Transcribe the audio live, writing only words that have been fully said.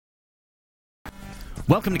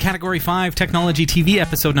Welcome to Category 5 Technology TV,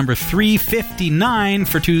 episode number 359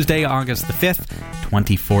 for Tuesday, August the 5th,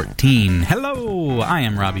 2014. Hello, I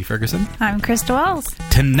am Robbie Ferguson. I'm Krista Wells.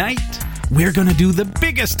 Tonight, we're going to do the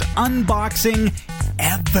biggest unboxing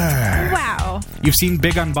ever. Wow. You've seen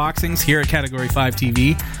big unboxings here at Category 5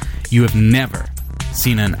 TV. You have never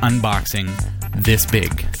seen an unboxing this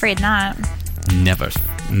big. Afraid not. Never,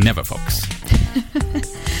 folks.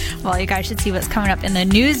 Well, you guys should see what's coming up in the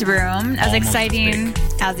newsroom. As Almost exciting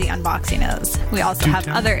as the unboxing is, we also have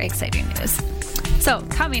other exciting news. So,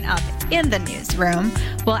 coming up in the newsroom,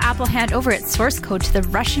 will Apple hand over its source code to the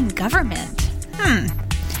Russian government?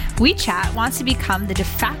 WeChat wants to become the de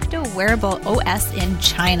facto wearable OS in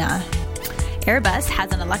China. Airbus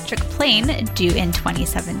has an electric plane due in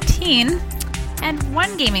 2017. And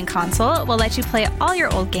one gaming console will let you play all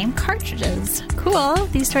your old game cartridges. Cool.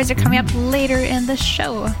 These stories are coming up later in the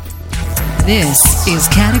show. This is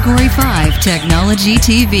Category 5 Technology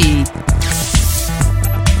TV.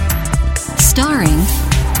 Starring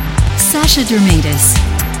Sasha Dermatis,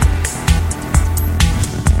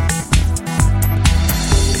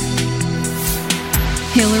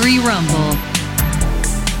 Hillary Rumble,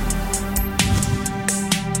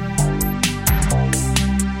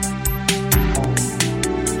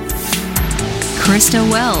 Krista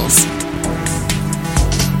Wells,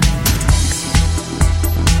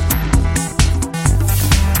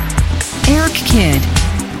 Eric Kidd,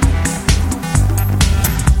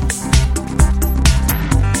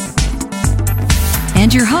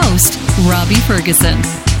 and your host, Robbie Ferguson.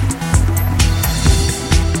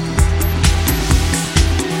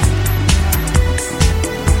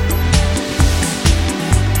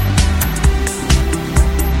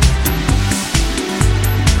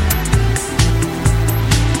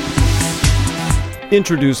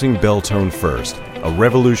 Introducing Belltone First, a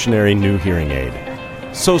revolutionary new hearing aid.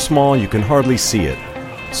 So small you can hardly see it.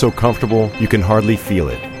 So comfortable you can hardly feel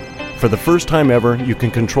it. For the first time ever, you can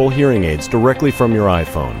control hearing aids directly from your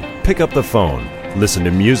iPhone. Pick up the phone, listen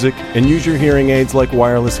to music, and use your hearing aids like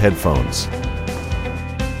wireless headphones.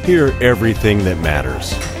 Hear everything that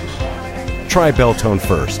matters. Try Belltone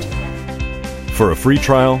First. For a free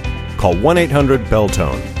trial, call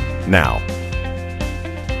 1-800-BELLTONE now.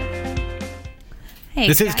 Hey,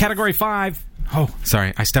 This guys. is Category 5. Oh,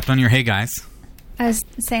 sorry. I stepped on your hey, guys. I was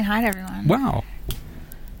saying hi to everyone. Wow.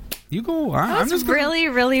 You go. That was really,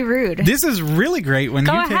 really rude. This is really great when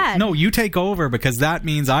Go you ahead. No, you take over because that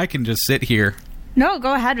means I can just sit here. No,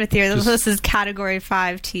 go ahead with yours. This is Category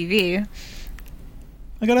 5 TV.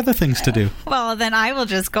 I got other things to do. Well, then I will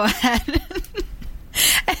just go ahead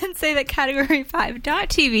and say that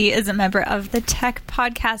Category5.tv is a member of the Tech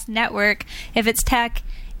Podcast Network. If it's tech,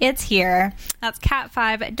 it's here. That's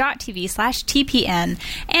cat5.tv/TPN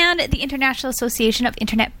and the International Association of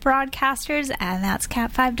Internet Broadcasters, and that's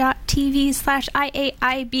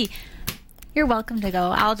cat5.tv/IAIB. You're welcome to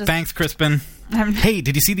go. Thanks, Crispin. Hey,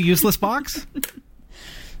 did you see the useless box?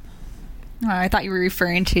 Oh, I thought you were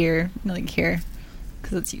referring to your link here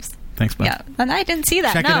because it's useless. Thanks, bud. Yeah, and I didn't see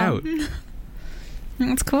that. Check it out.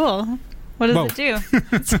 It's cool. What does it do?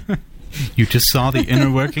 You just saw the inner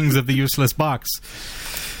workings of the useless box.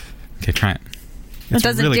 Okay, try it. It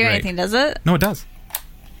doesn't do anything, does it? No, it does.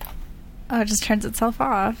 Oh, it just turns itself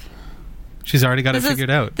off. She's already got it figured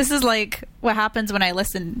out. This is like what happens when I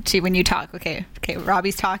listen to when you talk. Okay,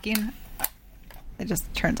 Robbie's talking. It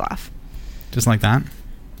just turns off. Just like that?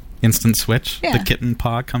 Instant switch? Yeah. The kitten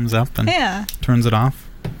paw comes up and turns it off?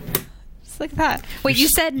 Just like that. Wait, you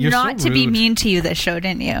said you're not so to be rude. mean to you this show,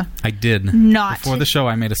 didn't you? I did. Before the show,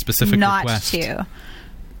 I made a specific request. Not to.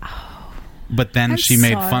 But then she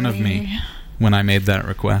made fun of me when I made that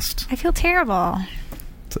request. I feel terrible.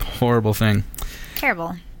 It's a horrible thing.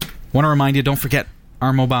 Terrible. Want to remind you, don't forget,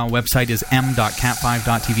 our mobile website is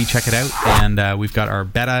m.cat5.tv. Check it out. And we've got our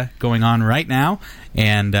beta going on right now.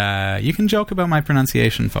 And you can joke about my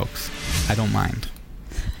pronunciation, folks. I don't mind.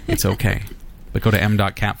 It's okay. But go to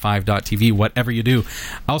m.cat5.tv, whatever you do.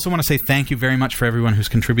 I also want to say thank you very much for everyone who's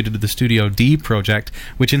contributed to the Studio D project,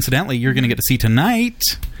 which incidentally you're going to get to see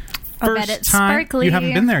tonight. I bet it's sparkly. You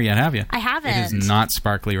haven't been there yet, have you? I haven't. It is not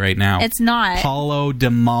sparkly right now. It's not. Paulo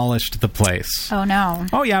demolished the place. Oh, no.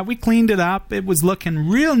 Oh, yeah, we cleaned it up. It was looking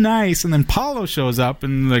real nice, and then Paulo shows up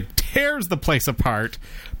and tears the place apart.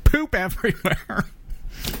 Poop everywhere.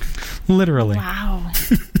 Literally. Wow.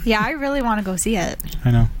 Yeah, I really want to go see it. I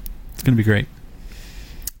know. It's going to be great.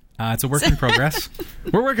 It's a work in progress.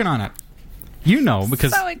 We're working on it. You know,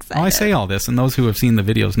 because So excited. I say all this, and those who have seen the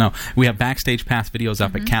videos know. We have Backstage Pass videos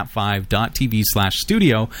up at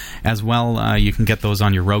cat5.tv/studio. As well, you can get those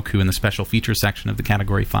on your Roku in the special feature section of the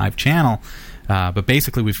Category 5 channel. But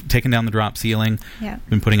basically, we've taken down the drop ceiling,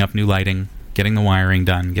 been putting up new lighting, getting the wiring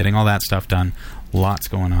done, getting all that stuff done. Lots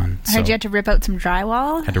going on. I heard you had to rip out some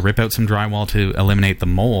drywall. Had to rip out some drywall to eliminate the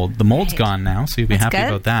mold. The mold's gone now, so you'll be happy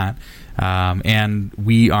about that. And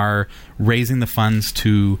we are raising the funds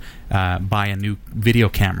to buy a new video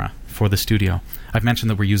camera for the studio. I've mentioned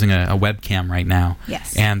that we're using a webcam right now.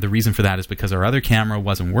 Yes. And the reason for that is because our other camera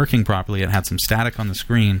wasn't working properly. It had some static on the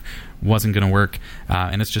screen, wasn't going to work,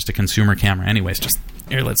 and it's just a consumer camera. Anyways, just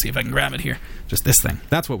here, let's see if I can grab it here. Just this thing.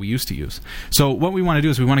 That's what we used to use. So what we want to do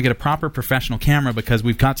is we want to get a proper professional camera because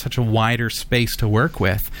we've got such a wider space to work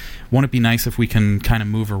with. Won't it be nice if we can kind of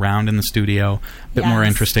move around in the studio? A bit more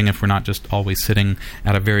interesting if we're not just always sitting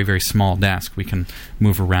at a very, very small desk. We can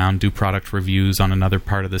move around, do product reviews on another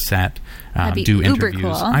part of the set, do interviews.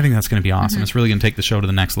 Cool. I think that's going to be awesome. It's really going to take the show to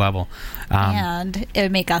the next level. And it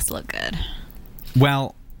would make us look good.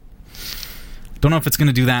 Well, don't know if it's going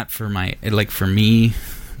to do that for for me,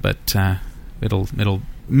 but it'll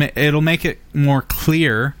make it more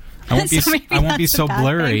clear. I won't be so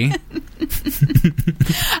blurry.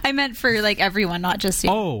 I meant for everyone, not just you.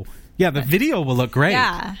 Oh, yeah, the video will look great.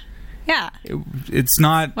 Yeah. It's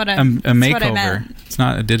not a makeover. It's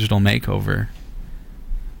not a digital makeover.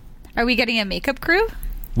 Are we getting a makeup crew?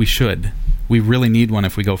 We should. We really need one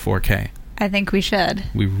if we go 4K. I think we should.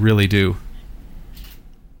 We really do.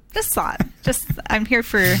 Just thought. I'm here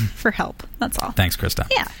for help. That's all. Thanks, Krista.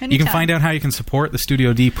 Yeah, anytime. You can find out how you can support the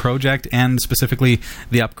Studio D project and specifically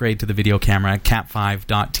the upgrade to the video camera at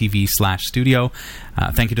cat5.tv/studio.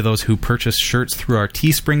 Thank you to those who purchased shirts through our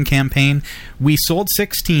Teespring campaign. We sold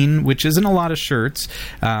 16, which isn't a lot of shirts.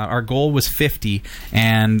 Our goal was 50,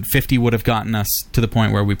 and 50 would have gotten us to the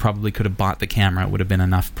point where we probably could have bought the camera. It would have been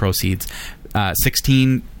enough proceeds.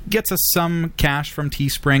 16 gets us some cash from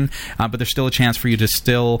Teespring, but there's still a chance for you to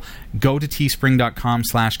still go to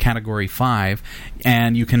teespring.com/category5,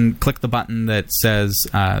 and you can click the button that says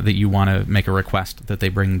that you want to make a request that they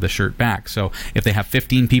bring the shirt back. So if they have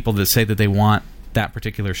 15 people that say that they want that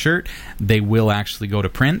particular shirt, they will actually go to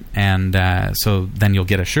print, and so then you'll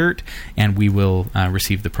get a shirt, and we will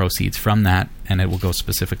receive the proceeds from that, and it will go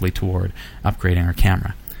specifically toward upgrading our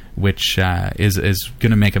camera, which is going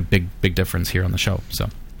to make a big difference here on the show. So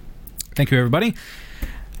thank you, everybody.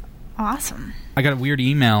 Awesome. I got a weird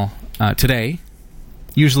email today.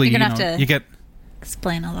 Usually, you're gonna have to you get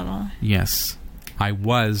explain a little. Yes, I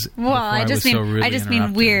was. Well, I just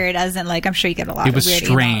mean weird, as in I'm sure you get a lot. It was weird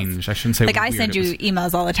strange. Emails. I shouldn't say. I send you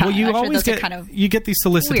emails all the time. Well, you always get you get these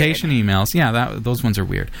solicitation emails. Yeah, those ones are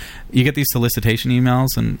weird. You get these solicitation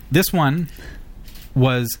emails, and this one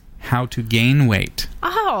was how to gain weight.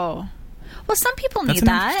 Oh, well, some people need that.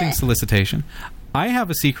 That's an interesting solicitation. I have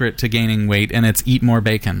a secret to gaining weight, and it's eat more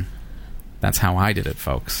bacon. That's how I did it,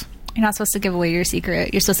 folks. You're not supposed to give away your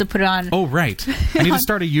secret. You're supposed to put it on... Oh, right. I need to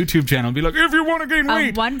start a YouTube channel and be like, if you want to gain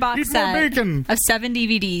weight, one box eat more bacon. Of 7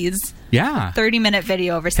 DVDs. Yeah. 30-minute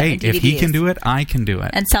video over 7 DVDs. Hey, if he can do it, I can do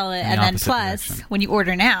it. And sell it. And then plus, when you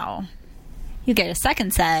order now, you get a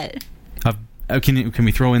second set. Can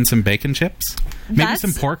we throw in some bacon chips? Maybe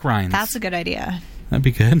some pork rinds. That's a good idea. That'd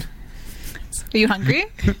be good. Are you hungry?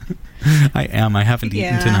 I am. I haven't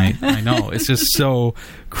eaten tonight. I know. It's just so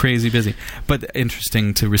crazy busy. But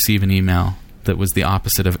interesting to receive an email that was the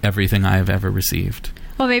opposite of everything I have ever received.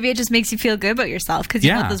 Well, maybe it just makes you feel good about yourself because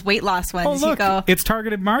you know those weight loss ones. Oh, look, you go, it's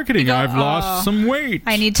targeted marketing. I've lost some weight.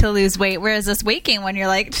 I need to lose weight. Whereas this weight gain one, you're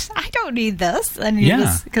like, I don't need this. And you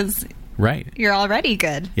just, because you're already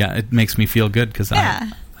good. Yeah, it makes me feel good because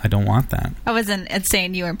I don't want that. I wasn't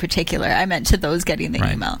saying you in particular. I meant to those getting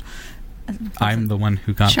the email. I'm the one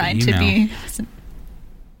who got the email. Trying to be...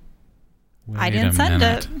 I didn't send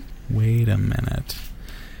it. Wait a minute.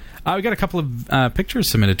 We got a couple of pictures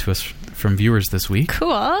submitted to us from viewers this week.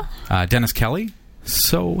 Cool. Dennis Kelly,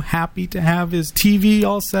 so happy to have his TV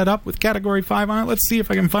all set up with Category 5 on it. Let's see if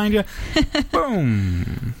I can find you.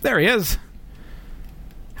 Boom. There he is.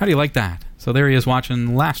 How do you like that? So there he is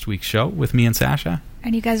watching last week's show with me and Sasha.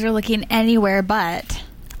 And you guys are looking anywhere but...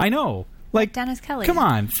 I know. Like Dennis Kelly. Come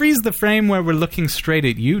on, freeze the frame where we're looking straight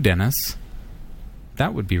at you, Dennis.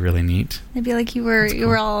 That would be really neat. It'd be like you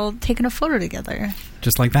were all taking a photo together.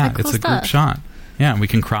 Just like that. Cool it's a group shot. Yeah, and we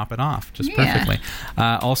can crop it off just perfectly.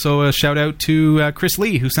 Also, a shout out to Chris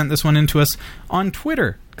Lee, who sent this one in to us on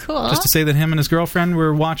Twitter. Cool. Just to say that him and his girlfriend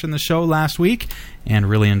were watching the show last week and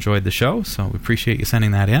really enjoyed the show, so we appreciate you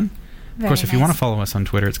sending that in. Of course, if you want to follow us on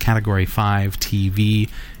Twitter, it's Category 5 TV,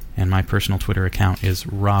 and my personal Twitter account is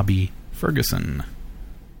Robbie Ferguson.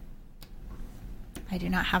 I do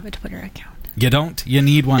not have a Twitter account. You don't? You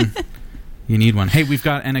need one. You need one. Hey, we've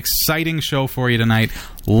got an exciting show for you tonight.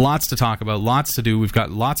 Lots to talk about, lots to do. We've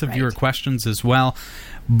got lots of viewer questions as well.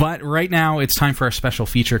 But right now, it's time for our special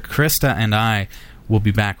feature. Krista and I will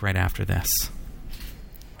be back right after this.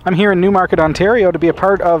 I'm here in Newmarket, Ontario to be a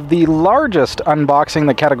part of the largest unboxing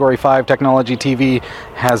that Category 5 Technology TV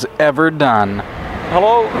has ever done.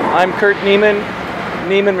 Hello, I'm Kurt Neiman,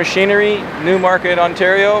 Neiman Machinery, Newmarket,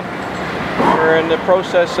 Ontario. We're in the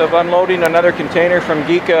process of unloading another container from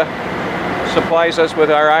Geka. Supplies us with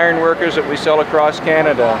our IronWorkers that we sell across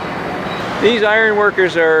Canada. These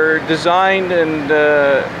IronWorkers are designed and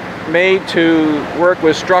made to work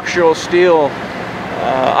with structural steel,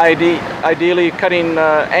 ideally cutting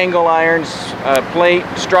angle irons, plate,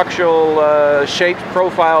 structural shaped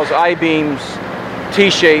profiles, I-beams,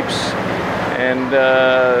 T-shapes, and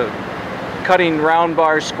cutting round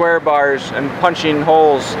bars, square bars, and punching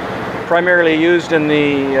holes, primarily used in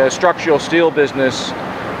the structural steel business.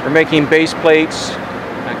 We're making base plates,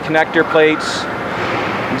 connector plates.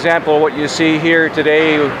 Example of what you see here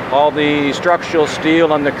today, all the structural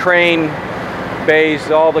steel on the crane bays,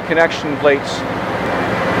 all the connection plates.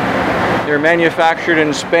 They're manufactured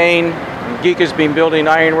in Spain. Geka's been building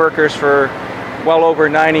IronWorkers for well over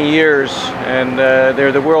 90 years, and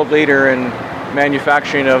they're the world leader in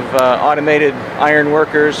manufacturing of automated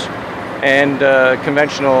IronWorkers and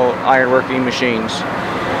conventional ironworking machines.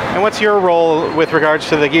 And what's your role with regards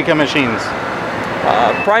to the Geka machines?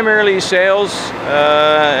 Primarily sales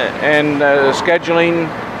and scheduling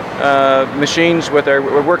machines.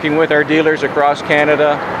 We're working with our dealers across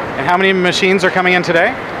Canada. And how many machines are coming in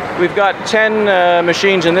today? We've got 10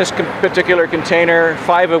 machines in this particular container,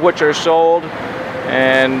 5 of which are sold,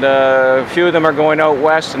 and a few of them are going out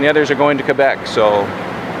west, and the others are going to Quebec. So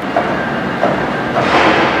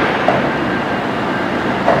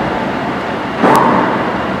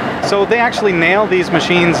they actually nail these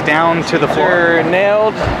machines down to the floor? They're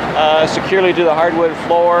nailed securely to the hardwood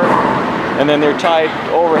floor, and then they're tied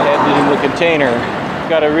overhead in the container. You've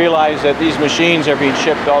got to realize that these machines are being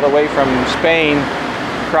shipped all the way from Spain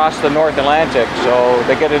across the North Atlantic, so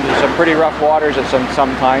they get into some pretty rough waters at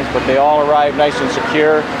sometimes, but they all arrive nice and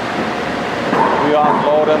secure. We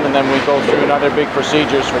offload them, and then we go through another big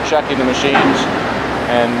procedures for checking the machines,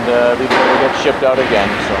 and before they get shipped out again.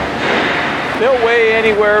 They'll weigh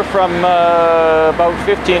anywhere from about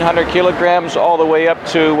 1,500 kilograms all the way up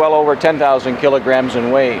to well over 10,000 kilograms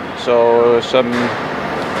in weight. So some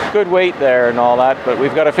good weight there and all that. But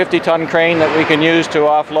we've got a 50-ton crane that we can use to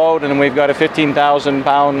offload, and we've got a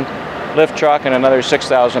 15,000-pound lift truck and another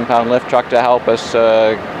 6,000-pound lift truck to help us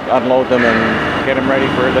unload them and get them ready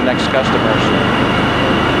for the next customers.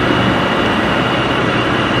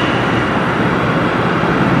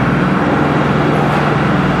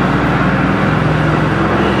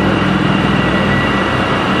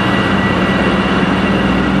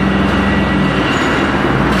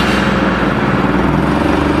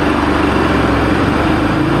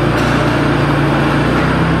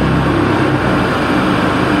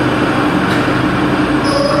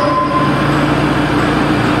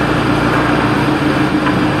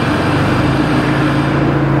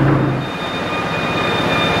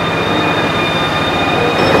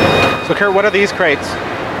 Kurt, what are these crates?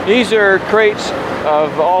 These are crates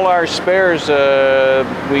of all our spares.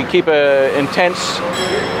 We keep an intense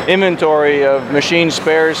inventory of machine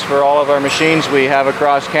spares for all of our machines we have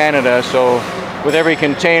across Canada. So with every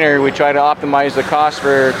container, we try to optimize the cost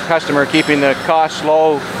for customer, keeping the costs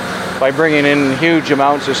low by bringing in huge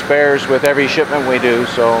amounts of spares with every shipment we do.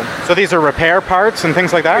 So these are repair parts and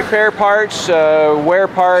things like that? Repair parts, wear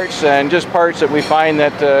parts, and just parts that we find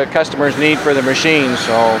that customers need for the machines.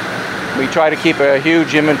 So we try to keep a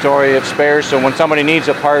huge inventory of spares, so when somebody needs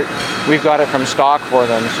a part, we've got it from stock for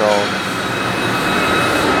them. So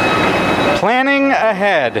planning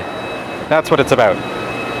ahead, that's what it's about.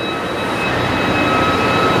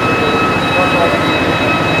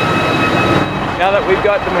 Now that we've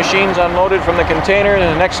got the machines unloaded from the container,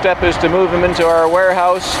 the next step is to move them into our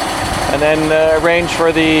warehouse and then arrange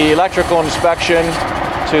for the electrical inspection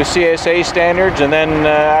to CSA standards, and then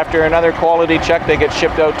after another quality check, they get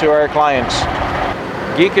shipped out to our clients.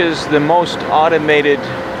 Geka is the most automated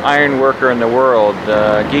IronWorker in the world.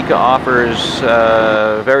 Geka offers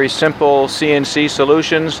very simple CNC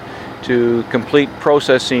solutions to complete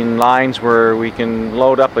processing lines where we can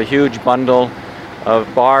load up a huge bundle of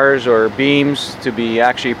bars or beams to be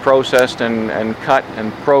actually processed and cut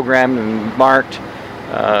and programmed and marked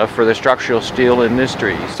for the structural steel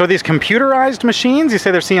industry. So these computerized machines, you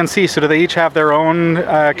say they're CNC, so do they each have their own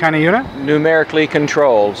kind of unit? Numerically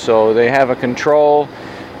controlled, so they have a control,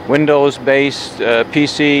 Windows-based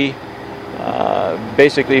PC,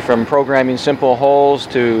 basically from programming simple holes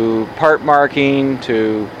to part marking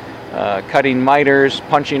to cutting miters,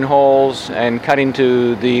 punching holes, and cutting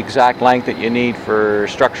to the exact length that you need for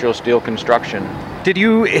structural steel construction. Did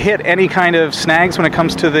you hit any kind of snags when it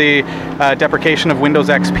comes to the deprecation of Windows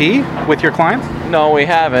XP with your clients? No, we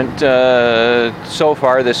haven't. So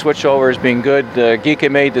far, the switchover has been good. Geka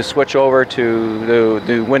made the switch over to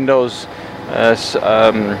the Windows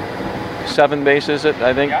 7 base, is it,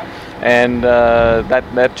 I think? Yeah. And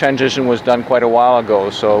that transition was done quite a while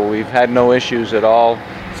ago, so we've had no issues at all.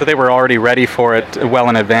 So they were already ready for it well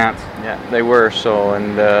in advance? Yeah, they were, so,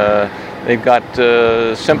 and they've got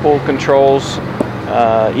simple controls,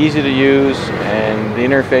 easy to use, and the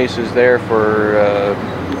interface is there for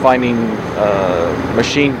finding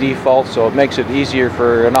machine defaults, so it makes it easier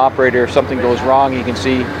for an operator. If something goes wrong, you can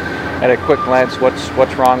see at a quick glance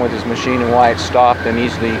what's wrong with his machine and why it stopped, and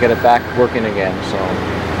easily get it back working again. So.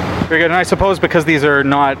 Very good. And I suppose because these are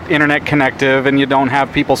not internet connective and you don't have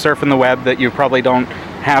people surfing the web, that you probably don't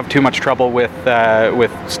have too much trouble with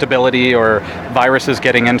stability or viruses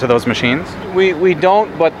getting into those machines? We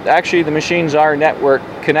don't, but actually the machines are network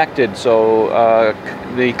connected, so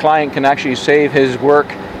the client can actually save his work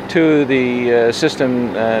to the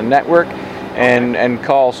system network and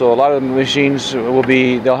call. So a lot of the machines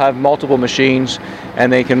they'll have multiple machines,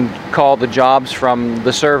 and they can call the jobs from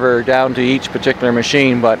the server down to each particular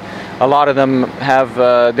machine, but a lot of them have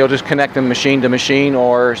they'll just connect them machine to machine,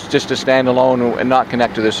 or just a standalone and not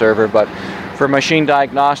connect to the server. But for machine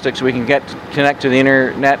diagnostics, we can connect to the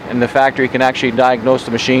internet, and the factory can actually diagnose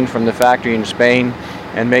the machine from the factory in Spain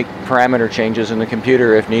and make parameter changes in the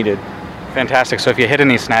computer if needed. Fantastic. So if you hit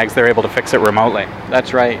any snags, they're able to fix it remotely.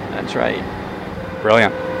 That's right.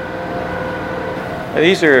 Brilliant.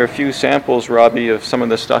 These are a few samples, Robbie, of some of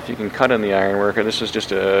the stuff you can cut in the IronWorker. This is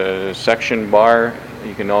just a section bar.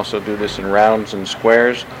 You can also do this in rounds and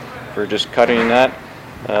squares for just cutting that.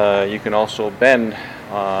 You can also bend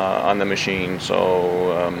on the machine,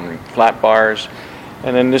 so flat bars.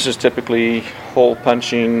 And then this is typically hole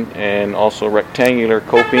punching and also rectangular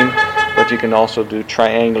coping, but you can also do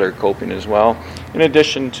triangular coping as well. In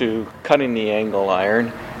addition to cutting the angle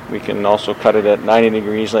iron, we can also cut it at 90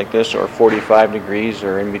 degrees like this, or 45 degrees,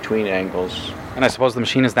 or in between angles. And I suppose the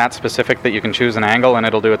machine is that specific that you can choose an angle and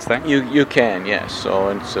it'll do its thing? You can, yes. So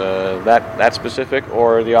it's that specific,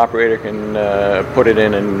 or the operator can put it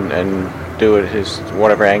in and do it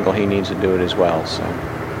whatever angle he needs to do it as well. So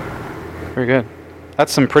very good.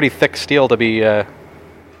 That's some pretty thick steel to be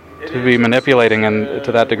manipulating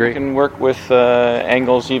to that degree. You can work with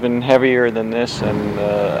angles even heavier than this, and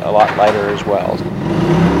a lot lighter as well.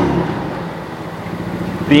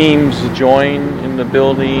 Beams join in the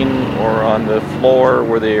building or on the floor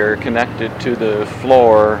where they are connected to the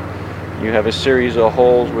floor. You have a series of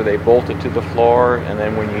holes where they bolt it to the floor, and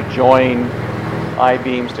then when you join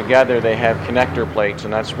I-beams together, they have connector plates,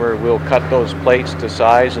 and that's where we'll cut those plates to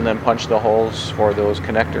size and then punch the holes for those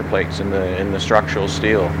connector plates in the structural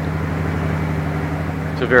steel.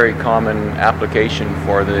 It's a very common application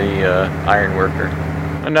for the IronWorker.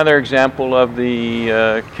 Another example of the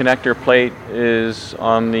connector plate is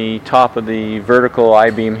on the top of the vertical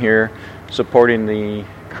I-beam here, supporting the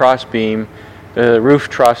cross beam. The roof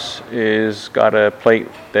truss is got a plate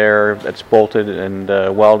there that's bolted and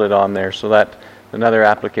welded on there, so that's another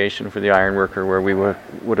application for the IronWorker, where we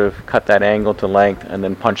would have cut that angle to length and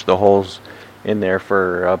then punched the holes in there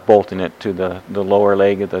for bolting it to the lower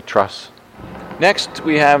leg of the truss. Next,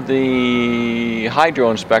 we have the hydro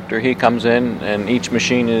inspector. He comes in, and each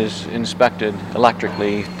machine is inspected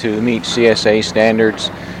electrically to meet CSA standards.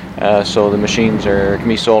 So the machines can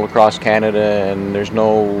be sold across Canada, and there's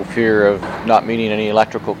no fear of not meeting any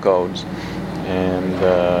electrical codes. And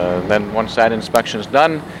then once that inspection is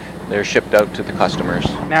done, they're shipped out to the customers.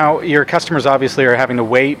 Now, your customers obviously are having to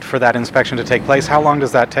wait for that inspection to take place. How long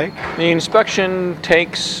does that take? The inspection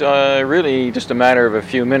takes really just a matter of a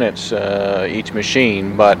few minutes each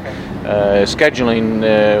machine, but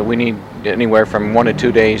scheduling, we need anywhere from 1 to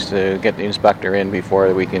 2 days to get the inspector in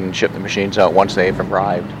before we can ship the machines out once they've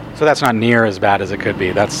arrived. So that's not near as bad as it could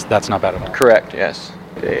be. That's not bad at all. Correct, yes.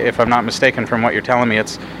 If I'm not mistaken from what you're telling me,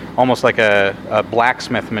 it's almost like a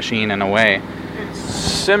blacksmith machine in a way.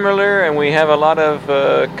 Similar, and we have a lot of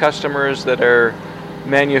customers that are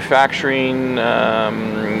manufacturing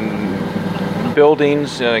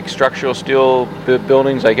buildings, like structural steel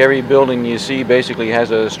buildings. Like every building you see basically has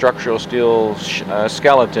a structural steel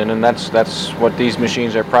skeleton, and that's what these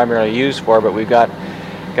machines are primarily used for. But we've got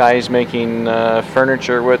guys making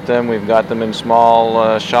furniture with them. We've got them in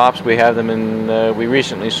small shops. We have them in. We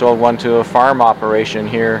recently sold one to a farm operation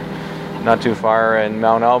here, not too far in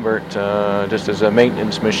Mount Albert, just as a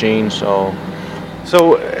maintenance machine. So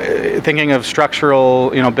thinking of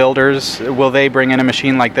structural, builders, will they bring in a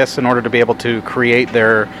machine like this in order to be able to create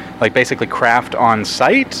their, like, basically craft on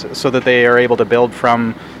site, so that they are able to build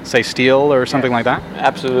from, say, steel or something like that?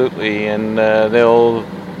 Absolutely, and they'll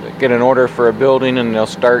get an order for a building, and they'll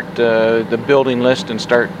start the building list and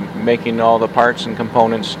start making all the parts and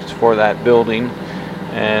components for that building,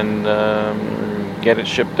 and get it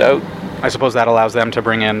shipped out. I suppose that allows them to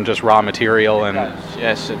bring in just raw material. And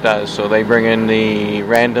Yes, it does. So they bring in the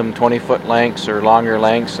random 20-foot lengths or longer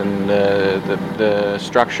lengths, and the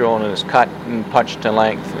structural, and it's cut and punched to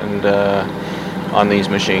length, and on these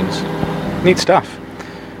machines. Neat stuff.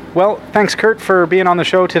 Well, thanks, Kurt, for being on the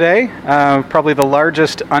show today. Probably the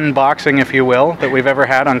largest unboxing, if you will, that we've ever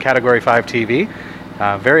had on Category 5 TV.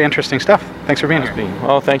 Very interesting stuff. Thanks for being here.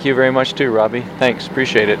 Well, thank you very much too, Robbie. Thanks.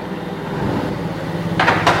 Appreciate it.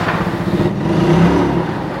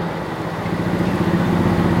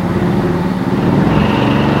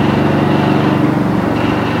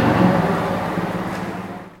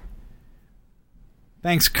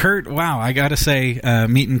 Thanks, Kurt. Wow, I gotta say,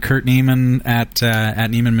 meeting Kurt Neiman at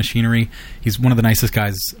Neiman Machinery, he's one of the nicest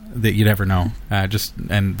guys that you'd ever know.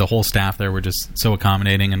 And the whole staff there were just so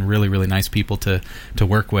accommodating and really, really nice people to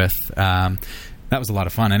work with. That was a lot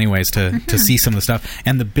of fun, anyways, to see some of the stuff.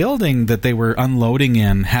 And the building that they were unloading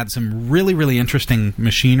in had some really, really interesting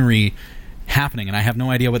machinery happening, and I have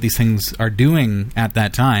no idea what these things are doing at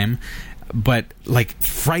that time. But like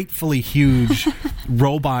frightfully huge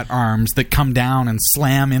robot arms that come down and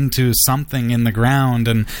slam into something in the ground,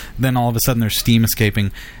 and then all of a sudden there's steam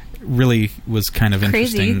escaping. Really was kind of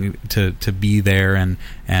interesting to be there and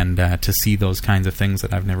to see those kinds of things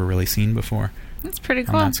that I've never really seen before. That's pretty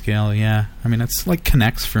cool. On that scale, yeah. I mean, it's like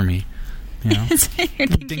connects for me. You know, you're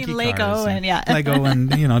thinking Lego and Lego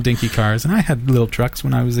and dinky cars. And I had little trucks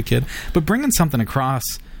when I was a kid. But bringing something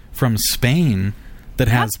across from Spain that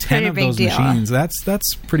has 10 of those machines,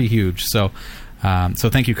 that's pretty huge. So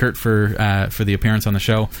thank you, Kurt, for the appearance on the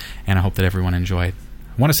show, and I hope that everyone enjoyed.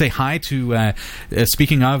 I want to say hi to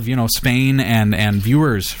speaking of Spain and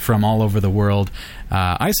viewers from all over the world.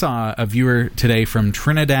 I saw a viewer today from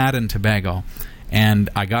Trinidad and Tobago, and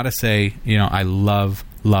I gotta say, I love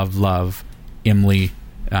Imlay,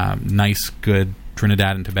 nice, good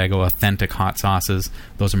Trinidad and Tobago authentic hot sauces.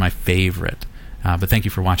 Those are my favorite. But thank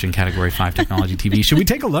you for watching Category 5 Technology TV. Should we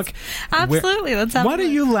take a look? Absolutely. Let's have a look. What are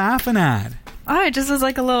you laughing at? Oh, it just was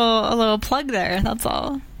like a little plug there. That's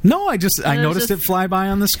all. No, I noticed it fly by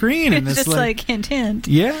on the screen. And it's just like hint.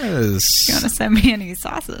 Yes. You want to send me any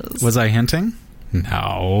sauces? Was I hinting?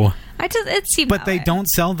 No. It seemed But they don't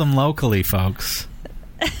sell them locally, folks.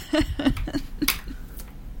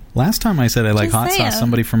 Last time I said I like hot sauce,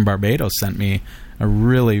 somebody from Barbados sent me a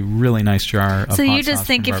really, really nice jar of hot sauce. So you just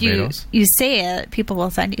think if you say it, people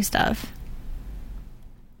will send you stuff?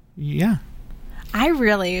 Yeah. I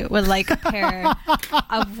really would like a pair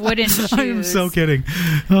of wooden shoes. I'm so kidding.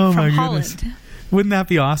 Oh, my Holland. Goodness. Wouldn't that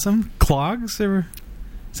be awesome? Clogs? Is that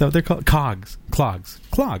what they're called? Clogs.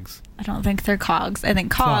 I don't think they're cogs. I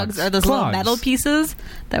think cogs are those little metal pieces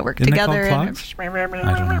that work together. I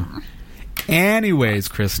don't know. Anyways,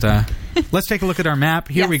 Krista, let's take a look at our map.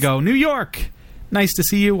 Here we go. New York. Nice to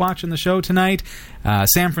see you watching the show tonight.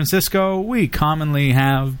 San Francisco, we commonly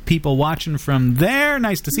have people watching from there.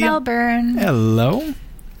 Nice to see you. Melbourne. Hello.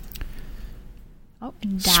 Oh,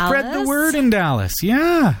 in Dallas. Spread the word in Dallas.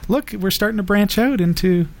 Yeah. Look, we're starting to branch out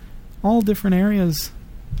into all different areas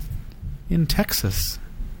in Texas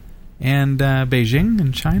and Beijing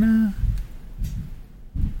and China.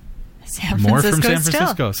 More from San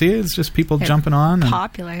Francisco. Still. See, it's just people jumping on.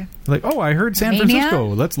 Popular. Like, oh, I heard San Francisco.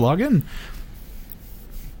 Let's log in.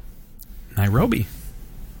 Nairobi.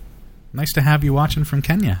 Nice to have you watching from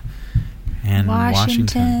Kenya. And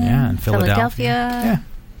Washington. Yeah, and Philadelphia. Yeah.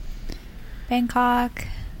 Bangkok.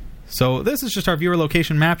 So this is just our viewer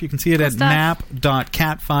location map. You can see it at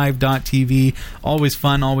map.cat5.tv. Always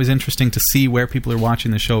fun, always interesting to see where people are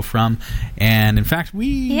watching the show from. And in fact,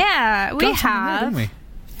 we have didn't we?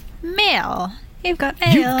 Mail. You've got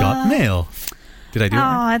mail. You've got mail. Did I do it?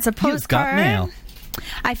 Oh, it's a postcard. You've got mail.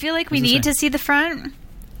 I feel like we need to see the front.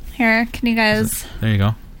 Here, can you guys... There you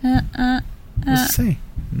go. What does it say?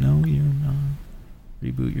 No, you're not.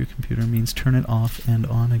 Reboot your computer means turn it off and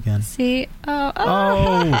on again. See?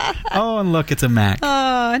 Oh, and look, it's a Mac.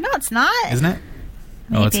 Oh, no, it's not. Isn't it?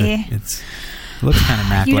 Maybe. It looks kind of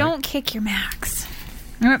Mac-like. You don't kick your Macs.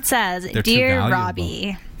 And it says, They're Dear too valuable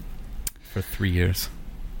Robbie. For 3 years.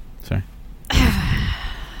 Sorry.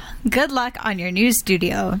 Good luck on your new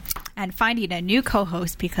studio and finding a new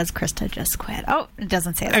co-host because Krista just quit. Oh, it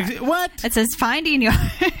doesn't say that. What? It says finding your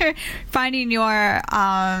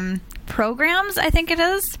programs, I think it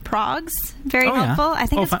is. Progs. Very helpful. Yeah. I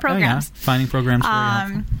think it's programs. Yeah. Finding programs very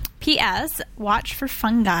helpful. P.S. Watch for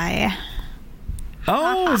fungi.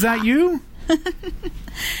 Oh, is that you? All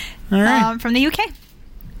right. From the UK.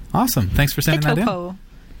 Awesome. Thanks for sending that in.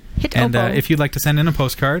 And if you'd like to send in a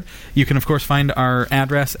postcard, you can, of course, find our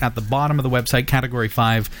address at the bottom of the website,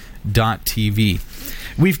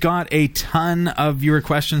 category5.tv. We've got a ton of viewer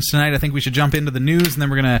questions tonight. I think we should jump into the news, and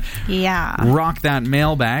then we're going to rock that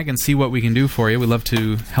mailbag and see what we can do for you. We'd love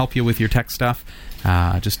to help you with your tech stuff.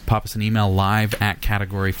 Just pop us an email live at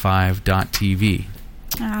category5.tv.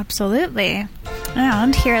 Absolutely.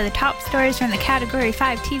 And here are the top stories from the Category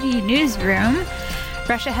 5 TV newsroom.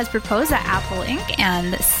 Russia has proposed that Apple Inc.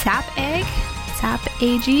 and SAP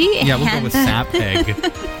AG. Yeah, we'll go with SAP AG.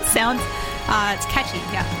 Sounds, it's catchy,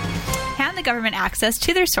 yeah. Hand the government access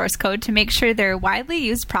to their source code to make sure their widely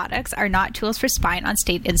used products are not tools for spying on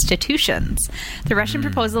state institutions. The Russian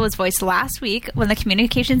proposal was voiced last week when the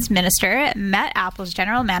communications minister met Apple's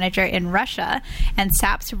general manager in Russia and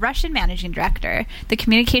SAP's Russian managing director, the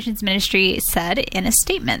communications ministry said in a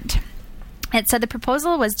statement. It said the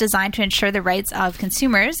proposal was designed to ensure the rights of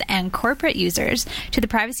consumers and corporate users to the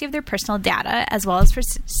privacy of their personal data, as well as for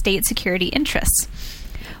state security interests.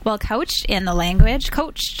 While couched in the language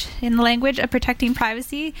of protecting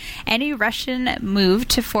privacy, any Russian move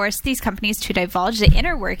to force these companies to divulge the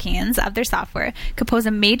inner workings of their software could pose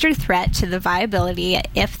a major threat to the viability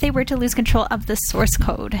if they were to lose control of the source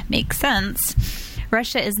code. Makes sense.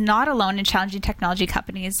 Russia is not alone in challenging technology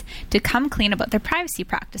companies to come clean about their privacy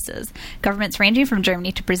practices. Governments ranging from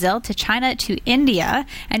Germany to Brazil to China to India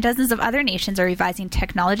and dozens of other nations are revising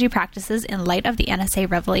technology practices in light of the NSA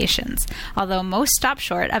revelations, although most stop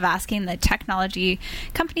short of asking the technology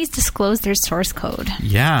companies disclose their source code.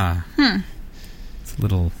 Yeah. It's a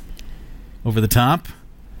little over the top.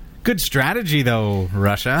 Good strategy, though,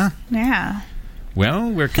 Russia. Yeah.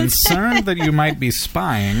 Well, we're concerned that you might be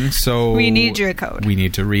spying, so... We need your code. We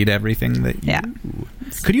need to read everything that you... Yeah.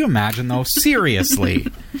 Could you imagine, though? Seriously.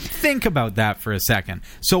 Think about that for a second.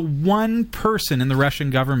 So one person in the Russian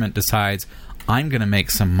government decides, I'm going to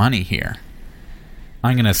make some money here.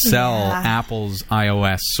 I'm going to sell Apple's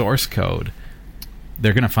iOS source code.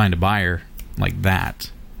 They're going to find a buyer like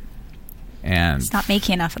that. And it's not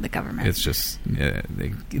making enough of the government. It's just...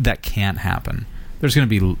 that can't happen. There's going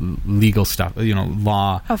to be legal stuff,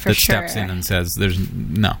 law that steps in and says, "There's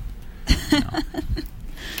no."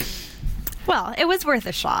 Well, it was worth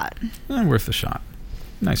a shot. Worth a shot.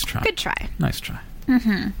 Nice try. Good try. Nice try.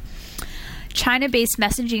 Mm-hmm. China-based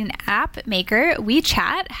messaging app maker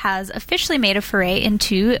WeChat has officially made a foray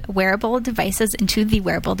into the wearable devices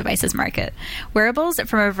market. Wearables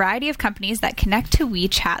from a variety of companies that connect to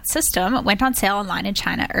WeChat system went on sale online in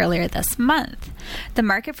China earlier this month. The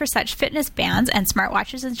market for such fitness bands and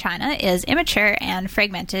smartwatches in China is immature and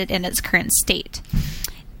fragmented in its current state.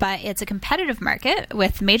 But it's a competitive market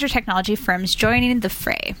with major technology firms joining the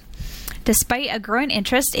fray. Despite a growing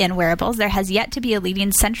interest in wearables, there has yet to be a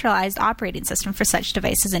leading centralized operating system for such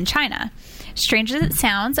devices in China. Strange as it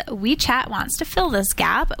sounds, WeChat wants to fill this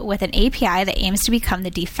gap with an API that aims to become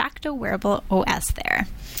the de facto wearable OS there.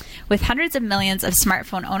 With hundreds of millions of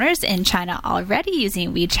smartphone owners in China already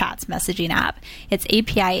using WeChat's messaging app, its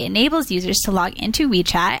API enables users to log into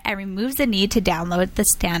WeChat and removes the need to download the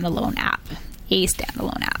standalone app.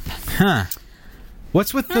 Huh.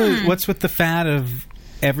 What's with the fad of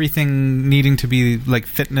everything needing to be like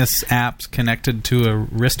fitness apps connected to a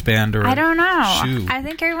wristband or I don't know. shoe? I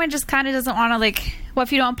think everyone just kind of doesn't want to what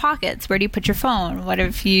if you don't have pockets? Where do you put your phone? What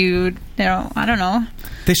if I don't know.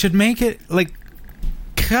 They should make it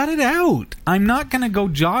cut it out. I'm not going to go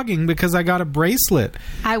jogging because I got a bracelet.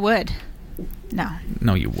 I would. No.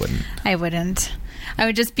 No, you wouldn't. I wouldn't. I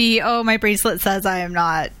would just be, my bracelet says I am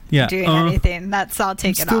not doing anything. I'll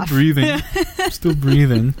take it off. Still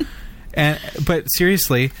breathing. But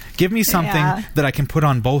seriously, give me something that I can put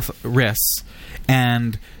on both wrists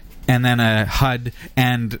and then a HUD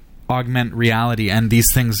and augment reality, and these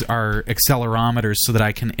things are accelerometers so that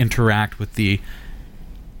I can interact with the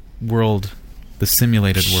world, the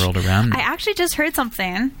simulated world around me. I actually just heard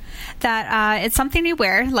something that it's something you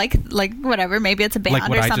wear, like whatever, maybe it's a band or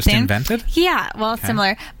something. Like what I just invented? Yeah, well,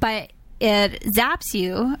 similar, but it zaps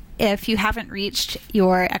you if you haven't reached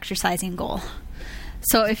your exercising goal.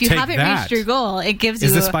 So if you Take haven't that. reached your goal, it gives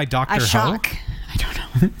Is you this by Dr. a Ho? shock. I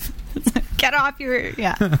don't know. Get off your...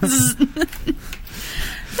 Yeah. That's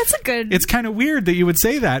a good... It's kind of weird that you would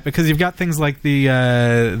say that because you've got things like the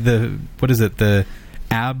what is it, the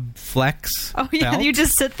ab flex Oh yeah, belt you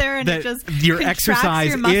just sit there and it just your contracts exercise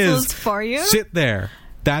your muscles is for you. sit there.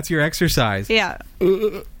 That's your exercise. Yeah.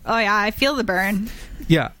 Oh yeah, I feel the burn.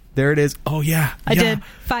 Yeah, there it is. Oh yeah, I yeah. did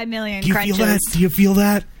 5 million Do you crunches. feel that? Do you feel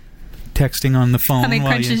that? Texting on the phone. How many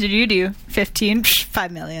while crunches did you do? 15?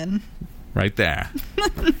 5 million. Right there.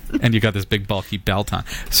 And you got this big bulky belt on.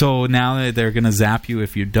 So now they're going to zap you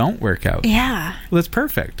if you don't work out. Yeah. Well, that's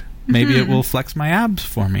perfect. Maybe it will flex my abs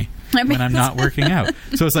for me when I'm not working out.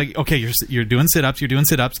 So it's like, okay, you're doing sit-ups,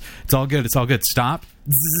 It's all good. Stop.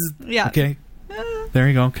 Zzz. Yeah. Okay. There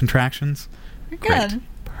you go. Contractions. You're Great. good.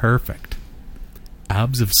 Perfect.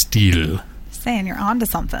 Abs of steel. Saying you're onto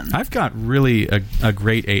something. I've got really a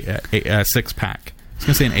great six-pack. I was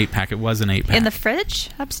going to say an 8-pack. It was an 8-pack. In the fridge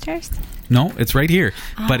upstairs? No, it's right here.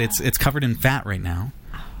 But it's covered in fat right now.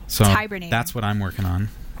 So It's hibernating. that's what I'm working on.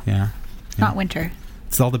 Yeah. Not winter.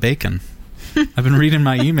 It's all the bacon. I've been reading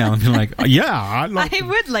my email and being like, I'd like I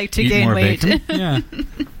would like to eat gain more weight. bacon. Yeah.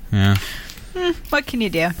 Yeah. What can you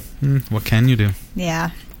do? What can you do?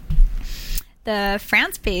 Yeah. The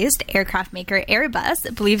France-based aircraft maker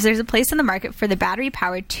Airbus believes there's a place in the market for the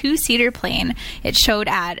battery-powered two-seater plane it showed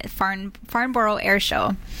at Farnborough Air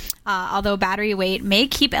Show. Although battery weight may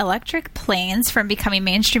keep electric planes from becoming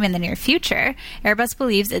mainstream in the near future, Airbus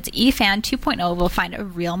believes its eFan 2.0 will find a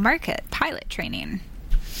real market. Pilot training.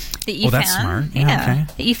 The eFan, that's smart. Yeah, okay.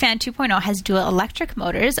 The eFan 2.0 has dual electric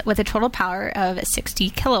motors with a total power of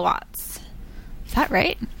 60 kilowatts. Is that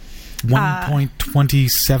right?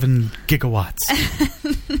 1.27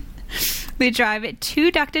 gigawatts. They drive two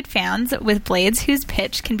ducted fans with blades whose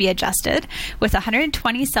pitch can be adjusted with a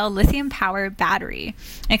 120-cell lithium-power battery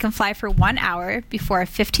and can fly for 1 hour before a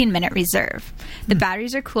 15-minute reserve. The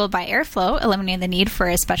batteries are cooled by airflow, eliminating the need for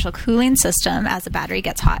a special cooling system as the battery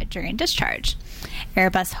gets hot during discharge.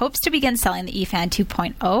 Airbus hopes to begin selling the eFan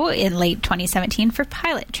 2.0 in late 2017 for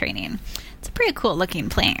pilot training. It's a pretty cool-looking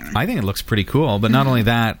plane. I think it looks pretty cool, but not only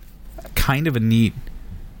that, kind of a neat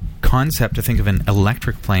concept to think of an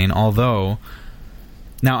electric plane, although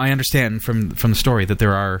now I understand from the story that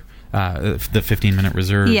there are the 15-minute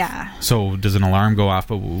reserve. Yeah. So does an alarm go off,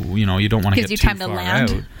 but you don't want to get Gives you too time to far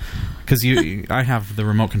land. out. Because I have the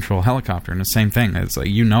remote control helicopter, and the same thing. It's like,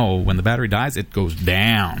 when the battery dies, it goes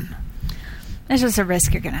down. It's just a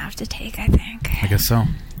risk you're going to have to take, I think. I guess so.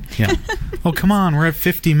 Yeah. Oh, come on. We're at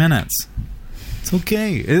 50 minutes. It's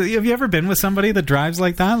okay. Have you ever been with somebody that drives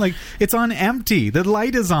like that? Like, it's on empty. The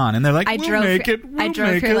light is on. And they're like, I we'll make it. I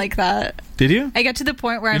drove here like that. Did you? I get to the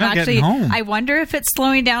point where You're I'm not actually... getting home. I wonder if it's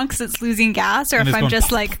slowing down because it's losing gas or And if it's I'm going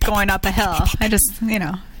just like going up a hill. I just,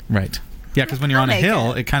 Right. Yeah, because when you're I'll on a make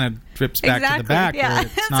hill, it. it kind of drips back to the Exactly, back yeah. where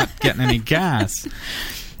it's not getting any gas.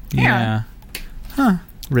 Yeah. Huh.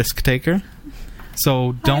 Risk taker.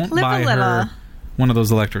 So don't live a buy her little. one of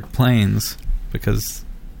those electric planes because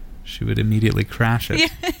she would immediately crash it Yeah.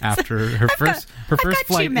 after her first got 2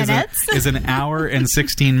 flight minutes. is an hour and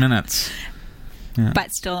 16 minutes. Yeah.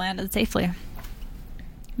 But still landed safely.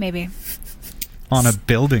 Maybe. On a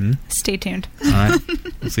building. Stay tuned. All right.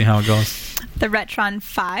 We'll see how it goes. The Retron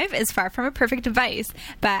 5 is far from a perfect device,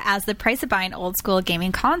 but as the price of buying old-school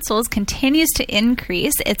gaming consoles continues to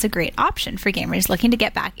increase, it's a great option for gamers looking to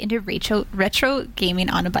get back into retro gaming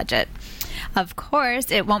on a budget. Of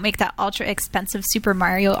course, it won't make that ultra-expensive Super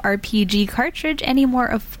Mario RPG cartridge any more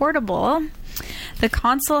affordable. The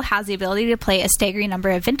console has the ability to play a staggering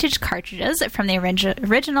number of vintage cartridges from the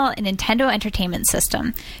original Nintendo Entertainment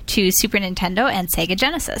System to Super Nintendo and Sega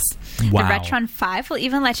Genesis. Wow. The Retron 5 will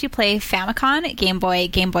even let you play Famicom, Game Boy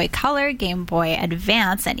Color, Game Boy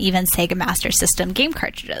Advance, and even Sega Master System game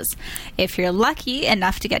cartridges, if you're lucky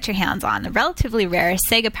enough to get your hands on the relatively rare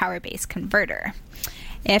Sega Power Base converter.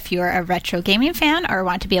 If you're a retro gaming fan or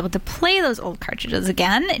want to be able to play those old cartridges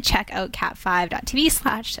again, check out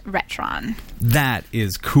cat5.tv/retron. That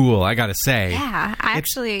is cool, I gotta say. Yeah, I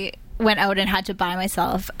actually went out and had to buy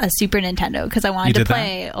myself a Super Nintendo because I wanted to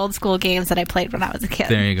play old school games that I played when I was a kid.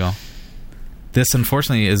 There you go. This,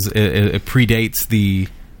 unfortunately, it predates the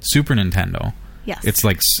Super Nintendo. Yes. It's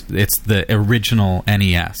the original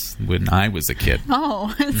NES when I was a kid.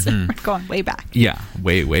 Oh, so we're going way back. Yeah,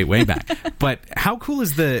 way back. But how cool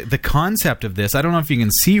is the concept of this? I don't know if you can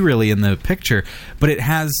see really in the picture, but it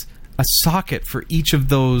has a socket for each of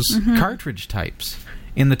those cartridge types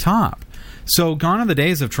in the top. So gone are the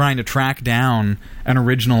days of trying to track down an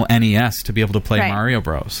original NES to be able to play Right. Mario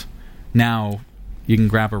Bros. Now you can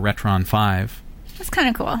grab a Retron 5. That's kind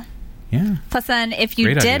of cool. Yeah. Plus, then if you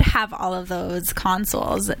Great did idea. have all of those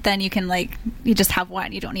consoles, then you can you just have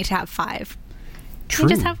one. You don't need to have 5. True. You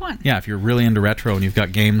just have one. Yeah, if you're really into retro and you've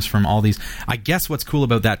got games from all these... I guess what's cool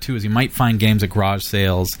about that, too, is you might find games at garage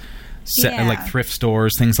sales, like thrift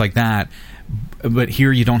stores, things like that. But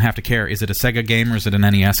here you don't have to care. Is it a Sega game or is it an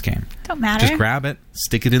NES game? Don't matter. Just grab it,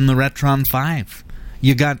 stick it in the Retron 5.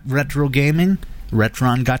 You got retro gaming?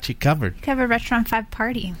 Retron got you covered. You can have a Retron 5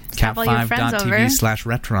 party. Just have all your friends over.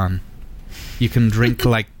 Cat5.tv/Retron. You can drink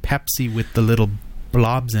like Pepsi with the little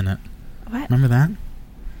blobs in it. What? Remember that?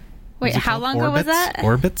 Wait, how long ago was that?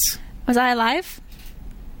 Orbits? Was I alive?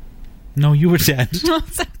 No, you were dead. No,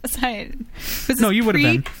 you would have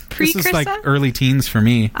been. This is like Krista? early teens for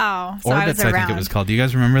me. Oh, so Orbits, I was I around. think it was called. Do you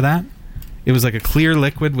guys remember that? It was like a clear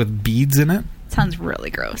liquid with beads in it. Sounds really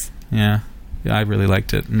gross. Yeah, I really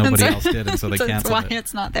liked it. Nobody else did, and so they canceled That's why it.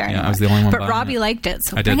 it's not there Yeah, anymore. I was the only one But buying Robbie it. liked it,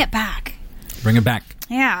 so I bring did. it back. Bring it back.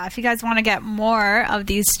 Yeah, if you guys want to get more of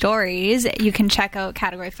these stories, you can check out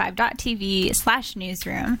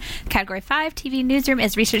Category5.tv/newsroom. Category 5 TV Newsroom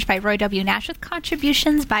is researched by Roy W. Nash with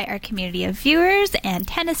contributions by our community of viewers and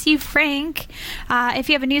Tennessee Frank. If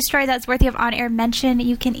you have a news story that's worthy of on-air mention,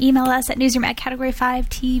 you can email us at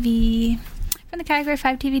newsroom@Category5TV. From the Category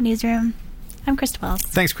 5 TV Newsroom, I'm Krista Wells.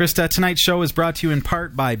 Thanks, Krista. Tonight's show is brought to you in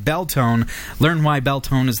part by Beltone. Learn why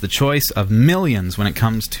Beltone is the choice of millions when it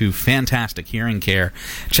comes to fantastic hearing care.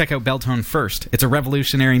 Check out Beltone first. It's a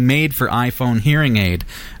revolutionary made-for-iPhone hearing aid.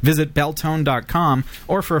 Visit Beltone.com,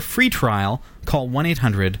 or for a free trial, call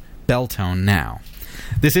 1-800-BELTONE now.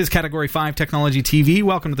 This is Category 5 Technology TV.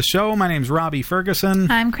 Welcome to the show. My name's Robbie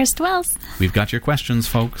Ferguson. I'm Krista Wells. We've got your questions,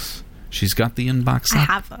 folks. She's got the inbox up. I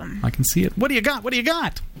have them. I can see it. What do you got? What do you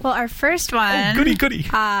got? Well, our first one... Oh, goody.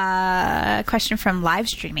 Question from live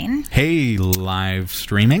streaming. Hey, live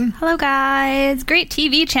streaming. Hello, guys. Great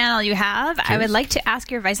TV channel you have. Cheers. I would like to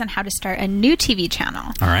ask your advice on how to start a new TV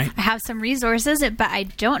channel. All right. I have some resources, but I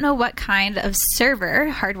don't know what kind of server,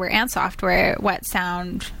 hardware and software, what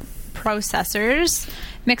sound processors,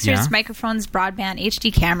 mixers, microphones, broadband,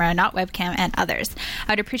 HD camera, not webcam, and others.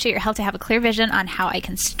 I would appreciate your help to have a clear vision on how I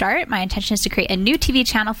can start. My intention is to create a new TV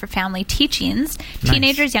channel for family teachings,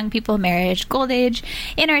 teenagers, young people, marriage, gold age,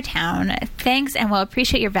 in our town. Thanks, and we'll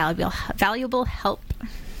appreciate your valuable help.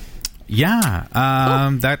 Yeah,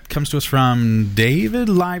 Cool. That comes to us from David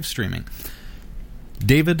Live Streaming.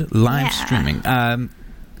 Streaming.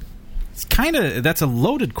 It's that's a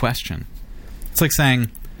loaded question. It's like saying,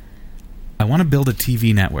 I want to build a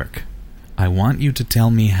TV network. I want you to tell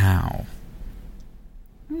me how.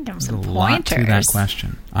 There's some There's a lot to that pointers.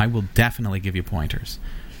 question. I will definitely give you pointers.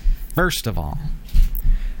 First of all,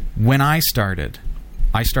 when I started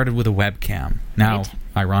with a webcam. Now, Right.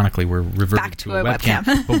 ironically, we're reverting Back to a webcam.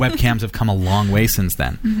 but webcams have come a long way since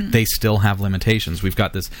then. Mm-hmm. They still have limitations. We've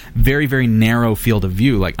got this very, very narrow field of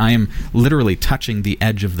view. Like, I am literally touching the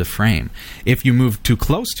edge of the frame. If you move too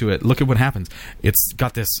close to it, look at what happens. It's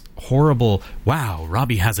got this horrible, wow,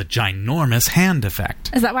 Robbie has a ginormous hand effect.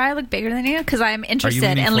 Is that why I look bigger than you? Because I'm Are you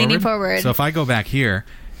interested in leaning forward. So if I go back here,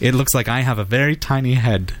 it looks like I have a very tiny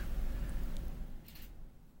head.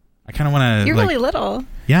 I kind of want to. You're really little.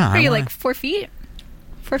 Yeah. Are you like 4 feet?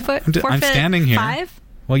 4 foot? I'm standing here. 5?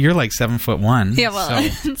 Well, you're like 7'1". Yeah, well,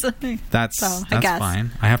 so that's I guess.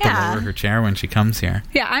 fine. I have to lower her chair when she comes here.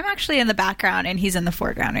 Yeah, I'm actually in the background and he's in the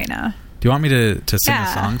foreground right now. Do you want me to sing Yeah.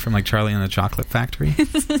 a song from like Charlie and the Chocolate Factory?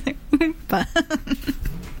 But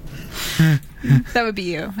that would be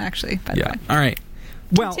you, actually. By the way. All right.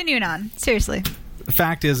 Well, Continuing on. Seriously. the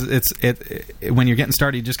fact is, when you're getting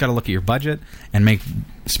started, you just got to look at your budget and make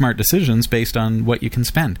smart decisions based on what you can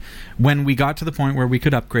spend. When we got to the point where we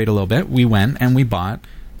could upgrade a little bit, we went and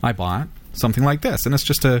I bought something like this, and it's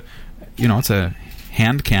just it's a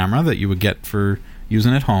hand camera that you would get for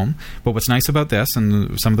using at home. But what's nice about this,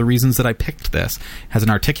 and some of the reasons that I picked this, has an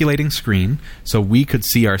articulating screen, so we could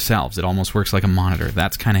see ourselves. It almost works like a monitor.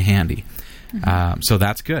 That's kind of handy. Mm-hmm. So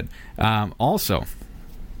that's good. Also,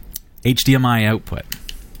 HDMI output.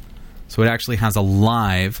 So it actually has a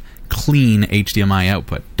live, clean HDMI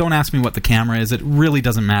output. Don't ask me what the camera is. It really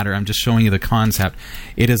doesn't matter. I'm just showing you the concept.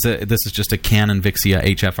 This is just a Canon Vixia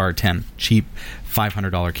HFR10. Cheap,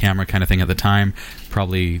 $500 camera kind of thing at the time.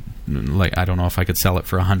 Probably, like, I don't know if I could sell it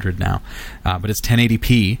for $100 now. But it's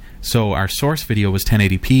 1080p, so our source video was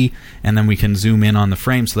 1080p, and then we can zoom in on the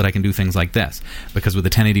frame so that I can do things like this. Because with the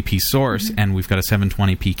 1080p source, and we've got a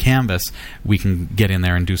 720p canvas, we can get in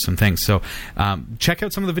there and do some things. So check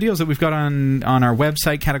out some of the videos that we've got on our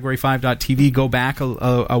website, category5.tv. Go back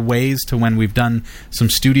a ways to when we've done some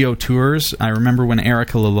studio tours. I remember when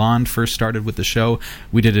Erica Lalonde first started with the show,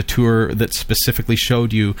 we did a tour that specifically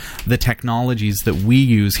showed you the technologies that we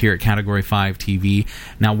use here at Category 5 TV.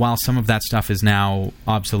 Now, while some of that stuff is now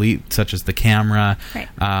obsolete, such as the camera, right.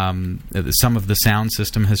 Some of the sound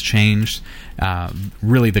system has changed.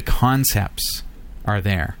 Really, the concepts are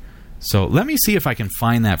there. So let me see if I can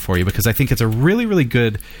find that for you, because I think it's a really, really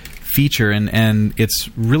good feature, and it's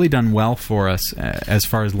really done well for us as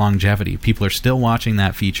far as longevity. People are still watching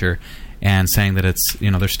that feature and saying that it's,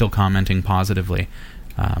 they're still commenting positively.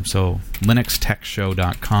 So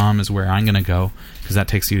linuxtechshow.com is where I'm going to go, because that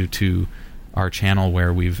takes you to our channel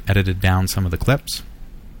where we've edited down some of the clips.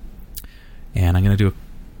 And I'm going to do a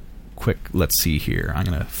quick, let's see here. I'm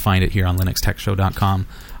going to find it here on linuxtechshow.com.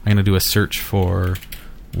 I'm going to do a search for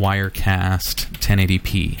Wirecast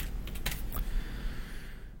 1080p.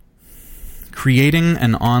 Creating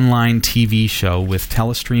an online TV show with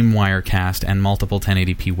Telestream Wirecast and multiple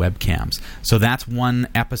 1080p webcams. So that's one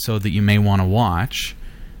episode that you may want to watch.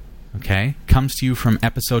 Okay, comes to you from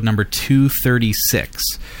episode number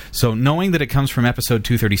 236. So knowing that it comes from episode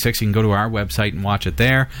 236, you can go to our website and watch it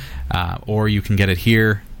there, or you can get it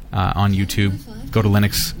here on YouTube. Go to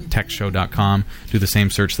linuxtechshow.com, do the same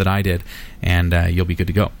search that I did, and you'll be good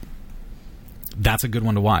to go. That's a good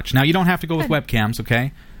one to watch. Now, you don't have to go with webcams,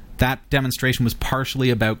 okay? That demonstration was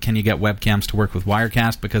partially about, can you get webcams to work with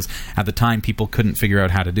Wirecast, because at the time people couldn't figure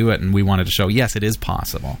out how to do it, and we wanted to show, yes, it is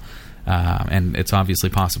possible. And it's obviously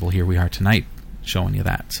possible. Here we are tonight showing you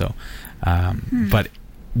that. So, but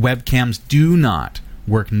webcams do not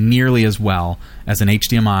work nearly as well as an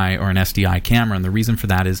HDMI or an SDI camera, and the reason for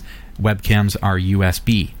that is webcams are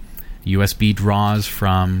USB. USB draws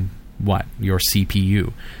from your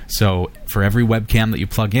CPU. So for every webcam that you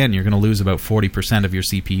plug in, you're going to lose about 40% of your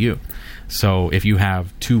CPU. So if you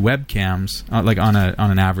have two webcams, like on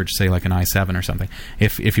an average, say like an i7 or something,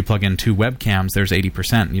 if you plug in two webcams, there's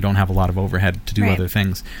 80%, and you don't have a lot of overhead to do other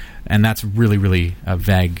things. And that's really, really a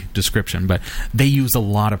vague description, but they use a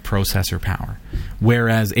lot of processor power.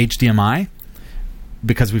 Whereas HDMI,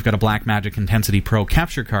 because we've got a Blackmagic Intensity Pro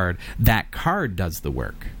capture card, that card does the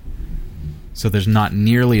work. So there's not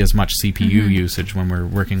nearly as much CPU usage when we're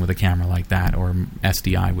working with a camera like that, or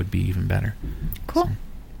SDI would be even better. Cool.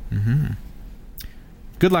 So,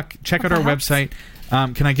 good luck. Check out our website.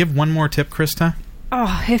 Can I give one more tip, Krista?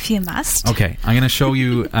 Oh, if you must. Okay. I'm going to show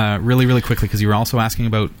you really, really quickly, because you were also asking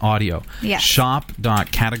about audio. Yes.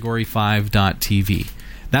 Shop.category5.tv.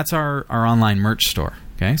 That's our online merch store.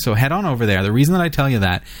 Okay? So head on over there. The reason that I tell you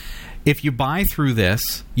that, if you buy through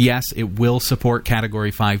this, yes, it will support Category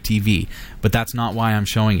 5 TV, but that's not why I'm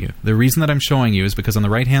showing you. The reason that I'm showing you is because on the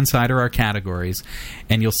right-hand side are our categories,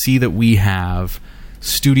 and you'll see that we have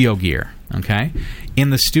studio gear, okay? In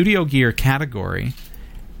the studio gear category,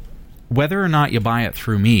 whether or not you buy it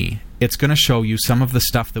through me, it's going to show you some of the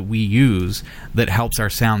stuff that we use that helps our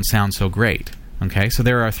sound so great, okay? So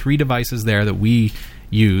there are 3 devices there that we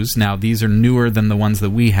use. Now, these are newer than the ones that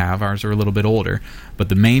we have. Ours are a little bit older. But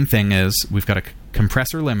the main thing is we've got a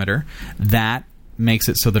compressor limiter that makes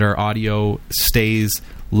it so that our audio stays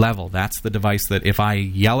level. That's the device that if I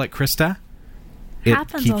yell at Krista,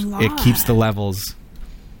 it keeps the levels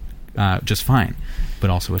just fine. But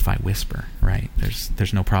also if I whisper, right,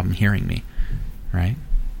 there's no problem hearing me, right?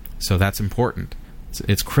 So that's important.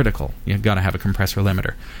 It's critical. You've got to have a compressor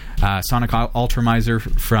limiter. Sonic Ultramizer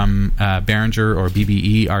from Behringer or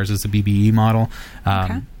BBE. Ours is the BBE model.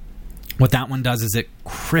 What that one does is it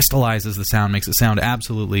crystallizes the sound, makes it sound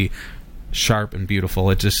absolutely sharp and beautiful.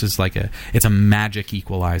 It just is it's a magic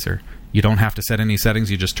equalizer. You don't have to set any settings.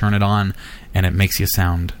 You just turn it on, and it makes you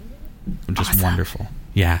sound just wonderful.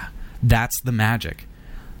 Yeah, that's the magic.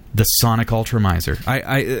 The Sonic Ultramizer.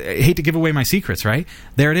 I hate to give away my secrets, right?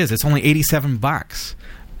 There it is. It's only $87.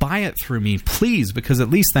 Buy it through me, please, because at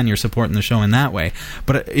least then you're supporting the show in that way.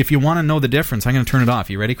 But if you want to know the difference, I'm going to turn it off.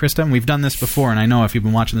 You ready, Krista? We've done this before, and I know if you've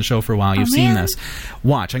been watching the show for a while, you've seen this.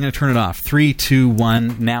 Watch. I'm going to turn it off. 3, 2,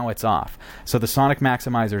 1. Now it's off. So the Sonic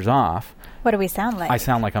Maximizer's off. What do we sound like? I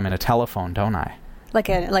sound like I'm in a telephone, don't I? Like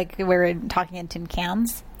we're talking in tin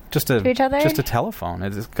cans to each other? Just a telephone.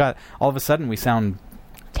 It's got, all of a sudden we sound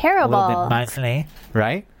terrible. A little bit monthly.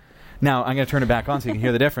 Right? Now, I'm going to turn it back on so you can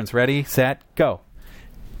hear the difference. Ready, set, go.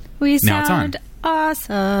 We now sound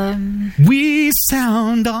awesome. We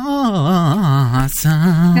sound awesome.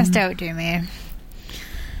 Just outdo me.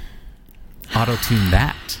 Auto-tune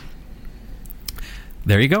that.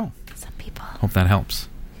 There you go. Some people. Hope that helps.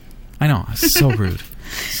 I know. So rude.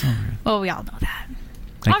 So rude. Well, we all know that.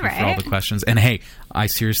 Thank All you for all right. the questions. And hey, I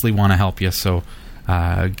seriously want to help you, so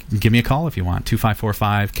give me a call if you want.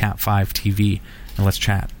 2545 Cat5TV, and let's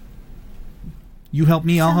chat. You help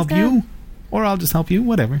me, I'll Sounds help good. you, or I'll just help you,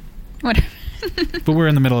 whatever. Whatever. But we're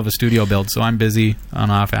in the middle of a studio build, so I'm busy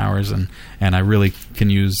on off hours, and I really can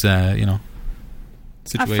use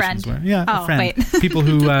situations friend. where Oh, a friend. wait. People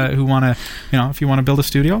who want to, if you want to build a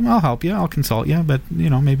studio, I'll help you, I'll consult you, but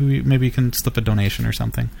maybe you can slip a donation or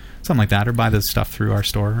something like that, or buy the stuff through our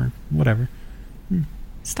store or whatever.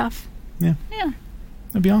 Stuff. Yeah, Yeah.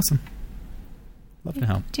 that'd be awesome. Love to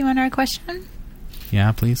help. Do you want our question?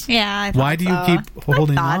 Yeah, please. Yeah, I thought Why do you so. keep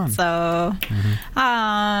holding I on? thought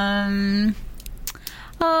so.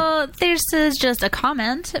 Well, this is just a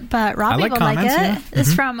comment, but Robbie like will comments, like it. yeah.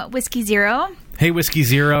 It's from Whiskey Zero. Hey, Whiskey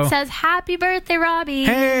Zero. It says, "Happy birthday, Robbie."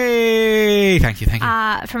 Hey! Thank you.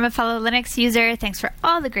 From a fellow Linux user, thanks for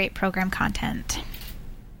all the great program content.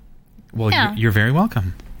 Well, Yeah. you're very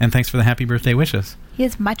welcome. And thanks for the happy birthday wishes. He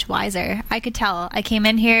is much wiser. I could tell. I came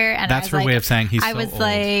in here and That's I was her like, way of saying he's I so was old.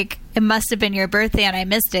 like, it must have been your birthday and I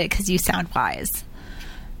missed it because you sound wise.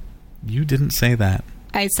 You didn't say that.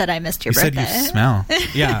 I said I missed your You birthday. said you smell.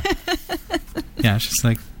 Yeah. Yeah, it's just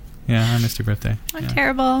like, yeah, I missed your birthday. I'm Yeah.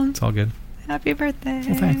 terrible. It's all good. Happy birthday.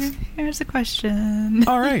 Well, thanks. Here's a question.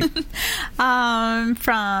 All right.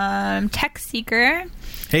 From Tech Seeker.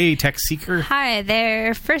 Hey, Tech Seeker. Hi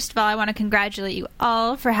there. First of all, I want to congratulate you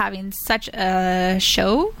all for having such a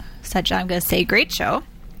show. I'm going to say, great show.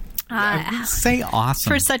 Say awesome.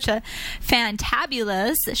 For such a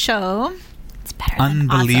fantabulous show. It's better than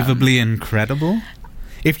Unbelievably incredible.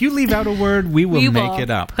 If you leave out a word, we will make it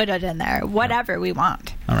up. Put it in there. Whatever we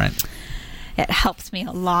want. All right. It helps me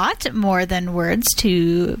a lot more than words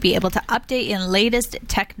to be able to update in latest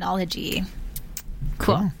technology.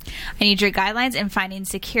 Cool. I need your guidelines in finding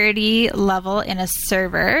security level in a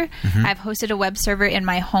server. I've hosted a web server in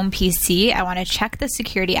my home PC. I want to check the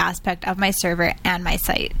security aspect of my server and my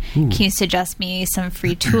site. Ooh. Can you suggest me some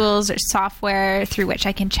free tools or software through which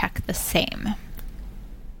I can check the same?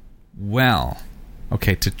 Well,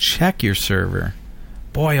 okay, to check your server,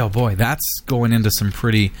 boy, oh boy, that's going into some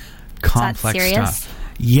pretty complex serious? stuff.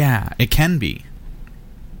 Yeah, it can be.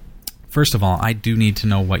 First of all, I do need to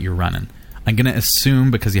know what you're running. I'm going to assume,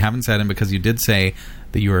 because you haven't said and because you did say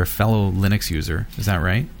that you are a fellow Linux user. Is that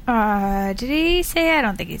right? Did he say? I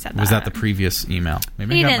don't think he said that. Was that the previous email?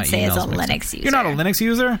 Maybe He I got didn't my say he's a emails mixed up. Linux user. You're not a Linux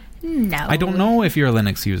user? No. I don't know if you're a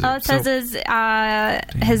Linux user. All it says is his home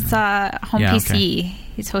Yeah, PC. okay.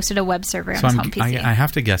 He's hosted a web server on So his home PC. I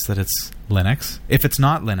have to guess that it's Linux. If it's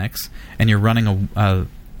not Linux and you're running a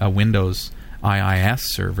Windows IIS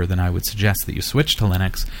server, then I would suggest that you switch to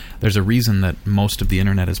Linux. There's a reason that most of the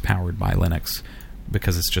internet is powered by Linux,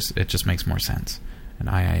 because it just makes more sense. And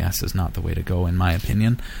IIS is not the way to go, in my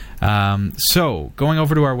opinion. So, going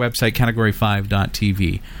over to our website,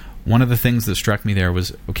 Category5.tv, one of the things that struck me there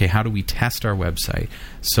was, okay, how do we test our website?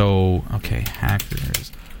 So, okay,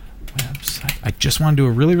 hackers website. I just want to do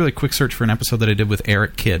a really, really quick search for an episode that I did with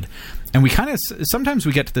Eric Kidd. And we kind of, sometimes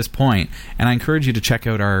we get to this point, and I encourage you to check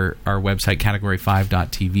out our website,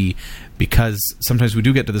 Category5.tv, because sometimes we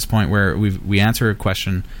do get to this point where we answer a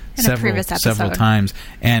question several times,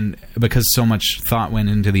 and because so much thought went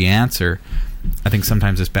into the answer, I think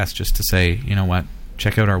sometimes it's best just to say, you know what,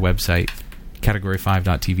 check out our website,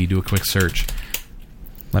 Category5.tv, do a quick search.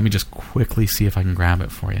 Let me just quickly see if I can grab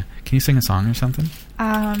it for you. Can you sing a song or something?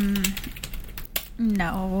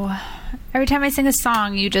 No. Every time I sing a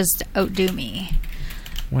song, you just outdo me.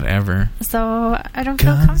 Whatever. So I don't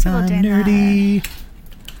feel comfortable I'm doing nerdy. that.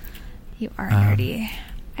 You are nerdy.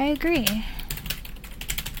 I agree.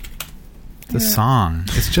 The song.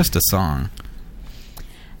 It's just a song.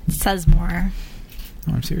 It says more.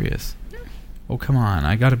 No, I'm serious. Oh, come on.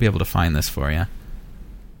 I got to be able to find this for you.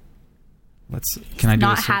 Can I do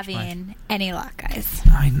Not a search having any luck, guys.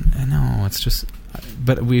 I know. It's just...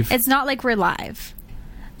 But It's not like we're live.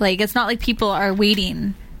 Like, it's not like people are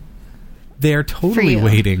waiting. They're totally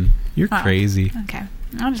waiting. You're crazy. Okay.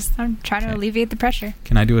 I'm trying to alleviate the pressure.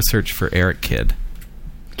 Can I do a search for Eric Kidd?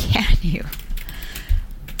 Can you?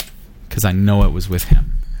 Because I know it was with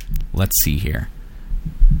him. Let's see here.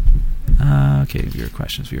 Okay, viewer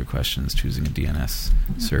questions, choosing a DNS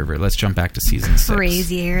server. Let's jump back to season 6.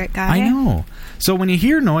 Crazy Eric guy. I know. So when you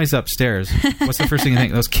hear noise upstairs, what's the first thing you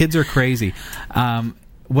think? Those kids are crazy.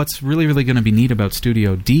 What's really, really going to be neat about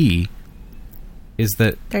Studio D is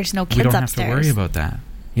that there's no kids we don't upstairs. have to worry about that.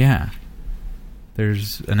 Yeah.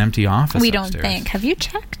 There's an empty office We upstairs. don't think. Have you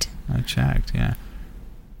checked? I checked, yeah.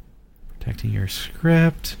 Protecting your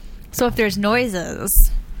script. So if there's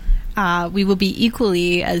noises, we will be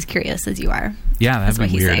equally as curious as you are. Yeah,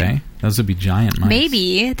 that'd be weird, eh? Those would be giant mice.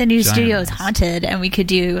 Maybe the new Giant studio is mice. haunted and we could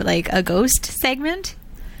do like a ghost segment.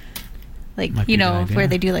 Like, Might be you a good know, idea. where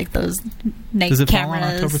they do like those night Does it cameras. fall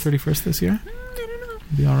on October 31st this year? I don't know.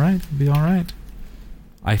 It'll be all right. It'll be all right.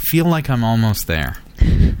 I feel like I'm almost there.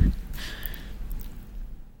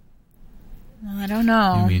 I don't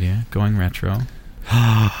know. New media, going retro.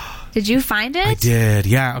 Did you find it? I did,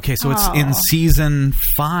 yeah. Okay, so it's in season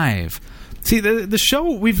 5. See, the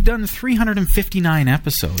show, we've done 359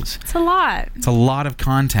 episodes. It's a lot. It's a lot of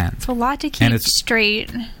content. It's a lot to keep And it's-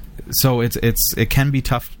 straight. So it can be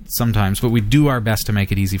tough sometimes, but we do our best to make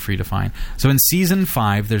it easy for you to find. So in season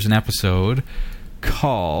 5, there's an episode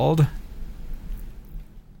called...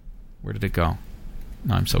 Where did it go?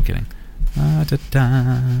 No, I'm so kidding.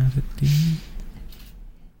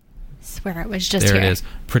 Swear it was just There here. it is.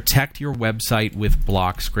 Protect your website with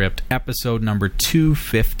BlockScript, episode number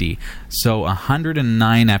 250. So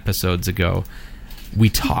 109 episodes ago, we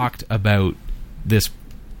talked about this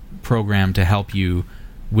program to help you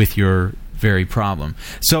with your very problem.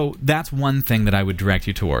 So that's one thing that I would direct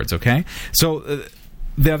you towards, okay? So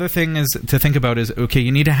the other thing is to think about is, okay,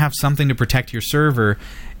 you need to have something to protect your server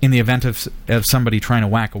in the event of somebody trying to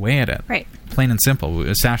whack away at it. Right. Plain and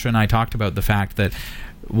simple. Sasha and I talked about the fact that,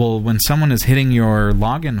 well, when someone is hitting your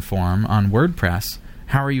login form on WordPress,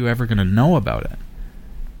 how are you ever going to know about it?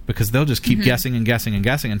 Because they'll just keep guessing and guessing and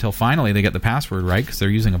guessing until finally they get the password right, because they're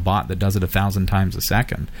using a bot that does it 1,000 times a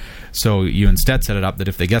second. So you instead set it up that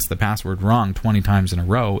if they guess the password wrong 20 times in a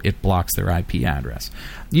row, it blocks their IP address.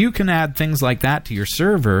 You can add things like that to your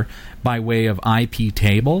server by way of IP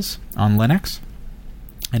tables on Linux.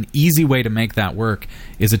 An easy way to make that work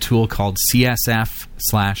is a tool called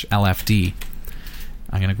CSF/LFD.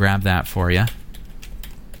 I'm going to grab that for you.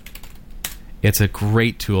 It's a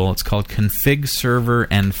great tool. It's called Config Server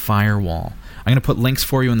and Firewall. I'm going to put links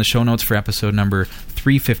for you in the show notes for episode number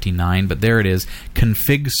 359, but there it is,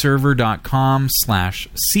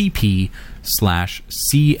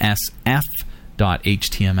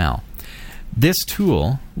 configserver.com/cp/csf.html. This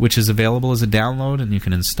tool, which is available as a download, and you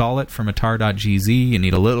can install it from atar.gz. You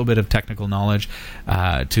need a little bit of technical knowledge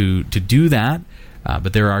to do that,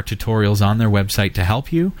 but there are tutorials on their website to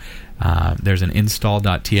help you. There's an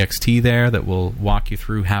install.txt there that will walk you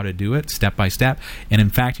through how to do it step by step. And in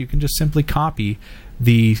fact, you can just simply copy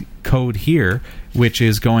the code here, which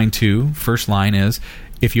is going to, first line is,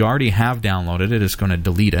 if you already have downloaded it, it's going to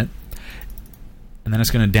delete it. And then it's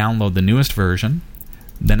going to download the newest version.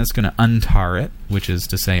 Then it's going to untar it, which is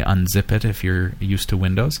to say unzip it if you're used to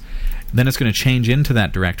Windows. Then it's going to change into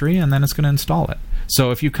that directory, and then it's going to install it.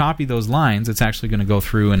 So if you copy those lines, it's actually going to go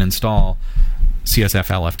through and install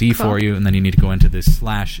CSF/LFD for you, and then you need to go into this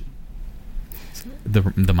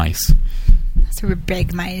the mice. So we're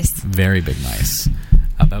big mice. Very big mice.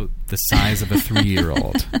 About the size of a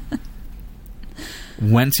 3-year-old.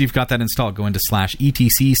 Once you've got that installed, go into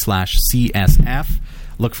 /etc/csf.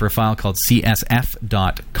 Look for a file called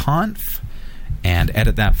csf.conf and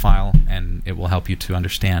edit that file, and it will help you to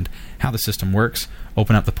understand how the system works.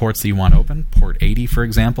 Open up the ports that you want to open, port 80, for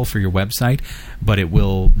example, for your website, but it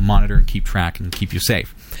will monitor and keep track and keep you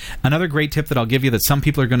safe. Another great tip that I'll give you that some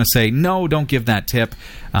people are going to say, no, don't give that tip,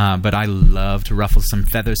 but I love to ruffle some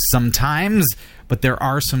feathers sometimes, but there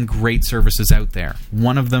are some great services out there.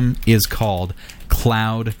 One of them is called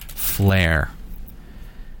Cloudflare.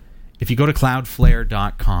 If you go to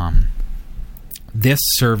cloudflare.com, this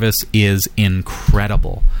service is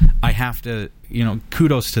incredible. I have to,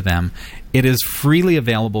 kudos to them. It is freely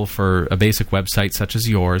available for a basic website such as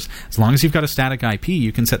yours. As long as you've got a static IP,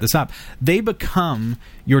 you can set this up. They become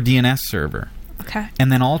your DNS server. Okay.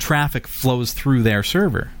 And then all traffic flows through their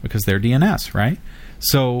server because they're DNS, right?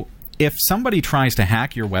 So if somebody tries to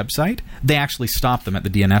hack your website, they actually stop them at the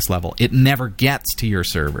DNS level. It never gets to your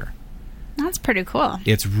server. That's pretty cool.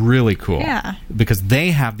 It's really cool. Yeah. Because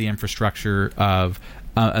they have the infrastructure of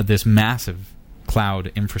this massive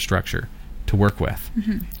cloud infrastructure to work with.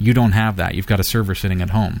 Mm-hmm. You don't have that. You've got a server sitting at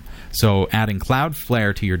home. So adding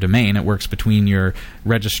Cloudflare to your domain, it works between your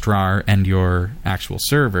registrar and your actual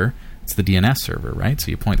server. It's the DNS server, right? So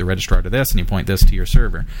you point the registrar to this and you point this to your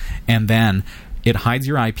server. And then it hides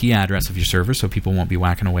your IP address of your server so people won't be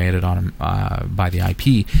whacking away at it on by the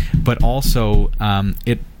IP. But also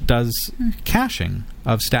it does caching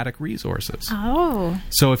of static resources. Oh.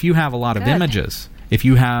 So if you have a lot of images, if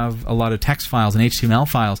you have a lot of text files and HTML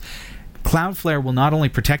files, Cloudflare will not only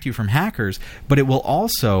protect you from hackers, but it will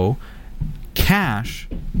also cache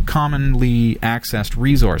commonly accessed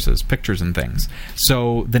resources, pictures and things.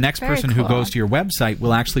 So the next Very person who cool. goes to your website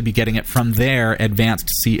will actually be getting it from their advanced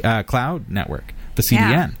cloud network, the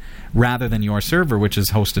CDN, rather than your server, which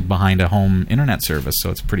is hosted behind a home internet service, so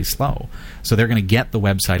it's pretty slow. So they're going to get the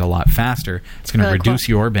website a lot faster. It's going to Really reduce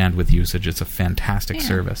cool. your bandwidth usage. It's a fantastic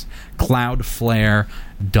service.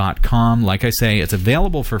 Cloudflare.com. Like I say, it's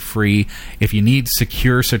available for free. If you need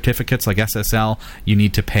secure certificates like SSL, you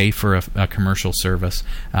need to pay for a commercial service.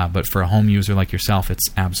 But for a home user like yourself, it's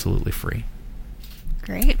absolutely free.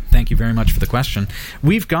 Great. Thank you very much for the question.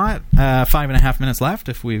 We've got 5.5 minutes left.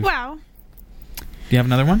 If we Wow. Do you have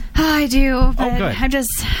another one? I do, but good. I'm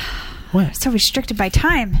just What? so restricted by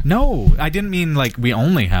time. No, I didn't mean like we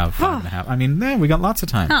only have 5.5. I mean, we got lots of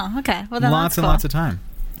time. Oh, okay. Well, then Lots that's and cool. lots of time.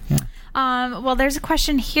 Yeah. Well, there's a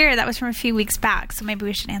question here that was from a few weeks back, so maybe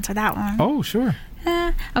we should answer that one. Oh, sure.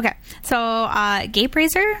 Okay. So, Gape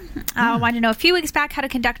Razor wanted to know a few weeks back how to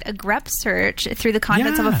conduct a grep search through the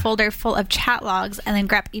contents of a Yeah. folder full of chat logs, and then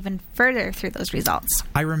grep even further through those results.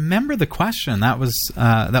 I remember the question. That was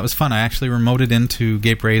fun. I actually remoted into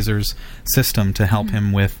Gape Razor's system to help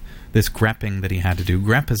him with this grepping that he had to do.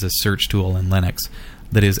 Grep is a search tool in Linux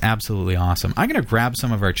that is absolutely awesome. I'm going to grab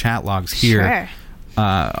some of our chat logs here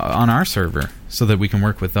on our server so that we can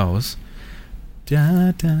work with those.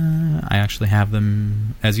 I actually have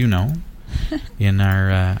them, as you know, in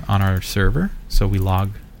our on our server. So we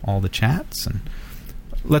log all the chats, and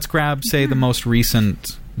let's grab, say, the most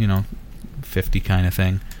recent, 50 kind of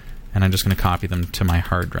thing, and I'm just going to copy them to my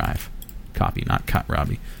hard drive. Copy, not cut,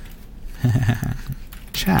 Robbie.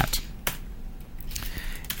 Chat.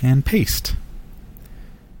 And paste.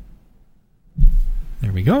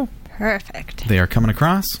 There we go. Perfect. They are coming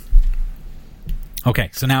across.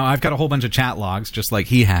 Okay, so now I've got a whole bunch of chat logs, just like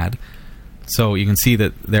he had. So you can see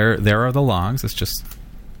that there are the logs. It's just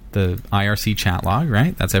the IRC chat log,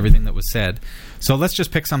 right? That's everything that was said. So let's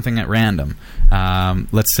just pick something at random.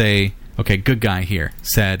 Let's say, okay, good guy here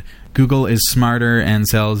said, Google is smarter and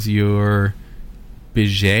sells your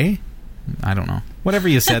budget. I don't know. Whatever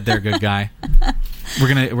you said there, good guy. We're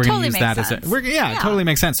gonna Totally use that makes as sense. it totally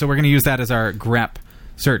makes sense. So we're gonna use that as our grep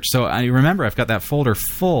search. So I remember I've got that folder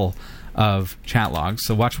full of chat logs.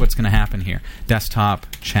 So watch what's going to happen here. Desktop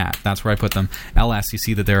chat. That's where I put them. ls, you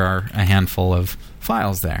see that there are a handful of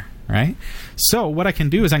files there, right? So what I can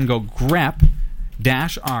do is I can go grep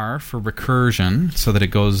 -r for recursion so that it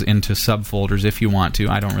goes into subfolders if you want to.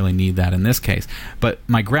 I don't really need that in this case. But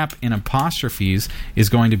my grep in apostrophes is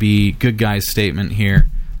going to be good guy's statement here.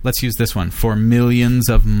 Let's use this one. For millions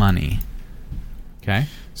of money. Okay?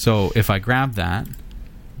 So if I grab that,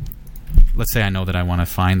 let's say I know that I want to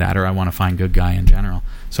find that, or I want to find good guy in general.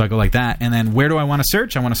 So I go like that, and then where do I want to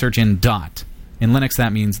search? I want to search in dot. In Linux,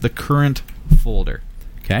 that means the current folder.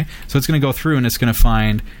 Okay? So it's going to go through, and it's going to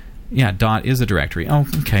find, dot is a directory. Oh,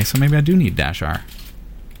 okay, so maybe I do need -r.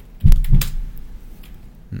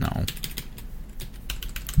 No.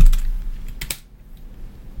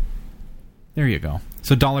 There you go.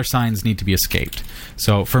 So $signs need to be escaped.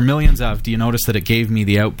 So for millions of, do you notice that it gave me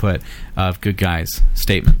the output of good guy's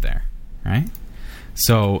statement there? Right?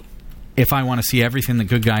 So if I want to see everything that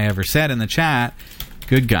good guy ever said in the chat,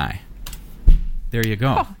 good guy. There you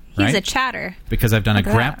go. Oh, he's right? a chatter. Because I've done a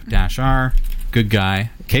Look at grep -r, good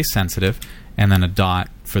guy, case sensitive, and then a dot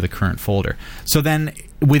for the current folder. So then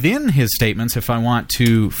within his statements, if I want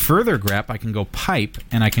to further grep, I can go pipe,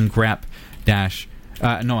 and I can grep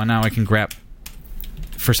now I can grep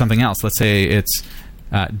for something else. Let's say it's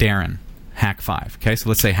Darren, hack5. Okay, so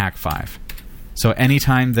let's say hack5. So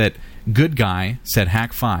anytime that good guy said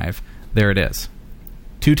hack5, there it is.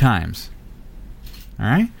 2 times. All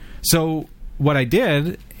right? So what I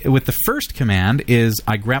did with the first command is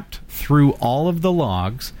I grepped through all of the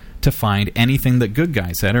logs to find anything that good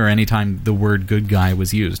guy said, or anytime the word good guy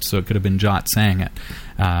was used. So it could have been Jot saying it,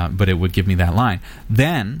 but it would give me that line.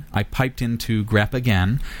 Then I piped into grep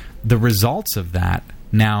again. The results of that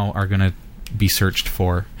now are going to be searched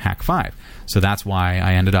for hack5. So that's why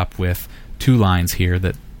I ended up with 2 lines here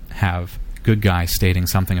that have good guy stating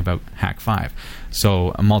something about hack5.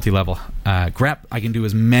 So a multi-level grep, I can do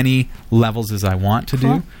as many levels as I want to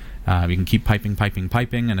do. You can keep piping,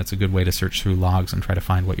 and it's a good way to search through logs and try to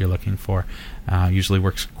find what you're looking for. Usually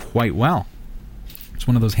works quite well. It's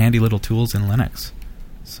one of those handy little tools in Linux.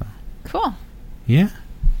 So Cool. yeah.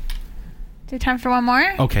 Do you have time for one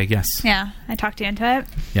more? Okay, yes. Yeah, I talked you into it.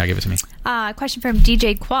 Yeah, give it to me. Question from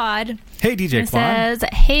DJ Quad. Hey, DJ It Quad. says,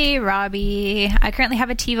 hey, Robbie. I currently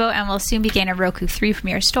have a TiVo and will soon be getting a Roku 3 from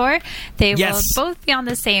your store. They Yes. will both be on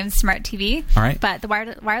the same smart TV. All right. But the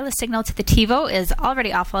wireless signal to the TiVo is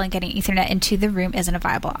already awful, and getting Ethernet into the room isn't a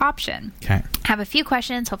viable option. Okay. I have a few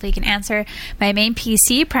questions. Hopefully you can answer. My main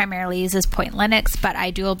PC primarily uses Point Linux, but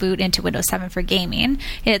I dual boot into Windows 7 for gaming.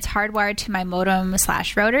 It's hardwired to my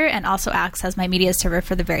modem/router and also acts as my media server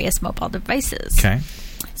for the various mobile devices. Okay.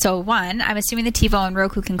 So, one, I'm assuming the TiVo and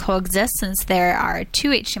Roku can coexist since there are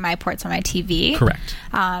 2 HDMI ports on my TV. Correct.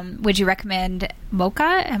 Would you recommend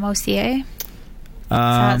Mocha, M-O-C-A?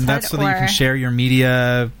 That's so that you can share your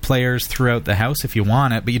media players throughout the house if you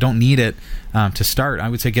want it, but you don't need it to start. I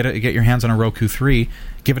would say get your hands on a Roku 3,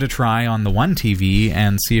 give it a try on the one TV,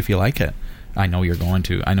 and see if you like it. I know you're going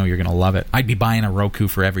to. I know you're going to love it. I'd be buying a Roku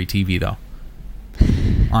for every TV, though.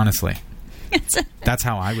 Honestly. That's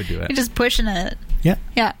how I would do it. You're just pushing it. Yeah.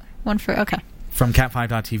 Yeah. One for, okay. From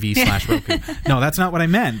cat5.tv/Roku. No, that's not what I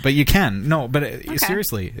meant, but you can. No, but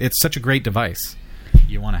seriously, it's such a great device.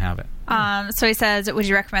 You want to have it. So he says, would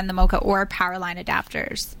you recommend the Mocha or Powerline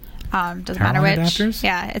adapters? Doesn't Power matter line which. adapters?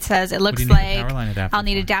 Yeah, it says, it looks do you need a like power line adapter I'll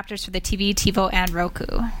need for? adapters for the TV, TiVo, and Roku.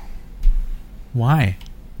 Why?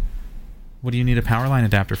 What do you need a power line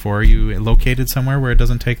adapter for? Are you located somewhere where it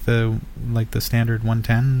doesn't take the standard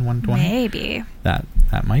 110, 120? Maybe. That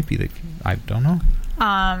might be the. I don't know.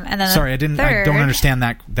 And then Sorry, I don't understand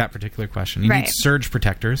that particular question. You Right. need surge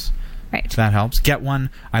protectors. Right. So that helps. Get one.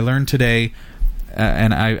 I learned today,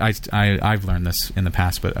 and I've learned this in the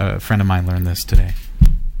past, but a friend of mine learned this today.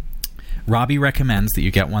 Robbie recommends that you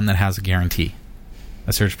get one that has a guarantee.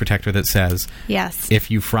 A surge protector that says, Yes. if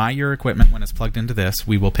you fry your equipment when it's plugged into this,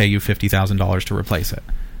 we will pay you $50,000 to replace it.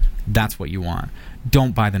 That's what you want.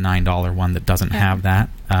 Don't buy the $9 one that doesn't have that.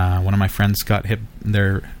 One of my friends got hit.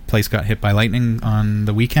 Their place got hit by lightning on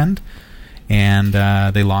the weekend, and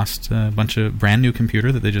they lost a bunch of brand new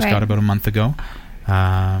computer that they just got about a month ago.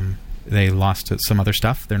 They lost some other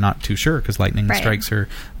stuff. They're not too sure because lightning strikes are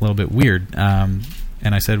a little bit weird. And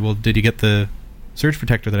I said, well, did you get the surge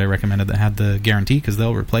protector that I recommended that had the guarantee? Because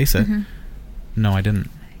they'll replace it. Mm-hmm. No, I didn't.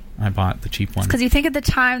 I bought the cheap one. Because you think at the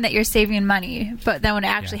time that you're saving money, but then when it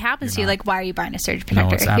actually happens to you, like, why are you buying a surge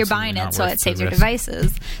protector? No, you're buying it so it saves your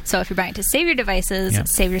devices. So if you're buying it to save your devices,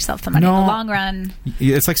 save yourself the money in the long run.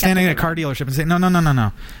 It's like standing at a car dealership and saying,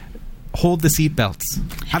 no. Hold the seat belts.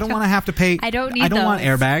 I don't want to have to pay. I don't want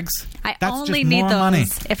airbags. I That's only just need more those money.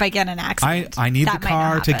 if I get in an accident. I need the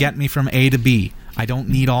car to get me from A to B. I don't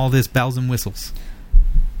need all this bells and whistles.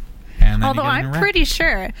 And although I'm pretty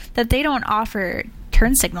sure that they don't offer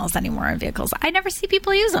turn signals anymore in vehicles. I never see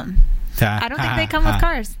people use them. I don't think they come with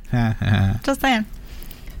cars. Just saying.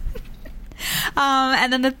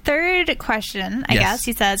 And then the third question, I guess,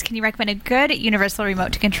 he says, can you recommend a good universal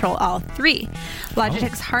remote to control all 3?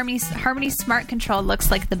 Logitech's Harmony Smart Control looks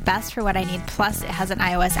like the best for what I need. Plus, it has an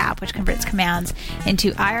iOS app which converts commands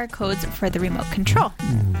into IR codes for the remote control.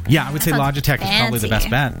 Yeah, I would say Logitech is probably the best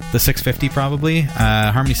bet. The 650 probably.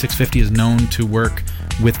 Harmony 650 is known to work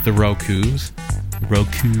with the Rokus.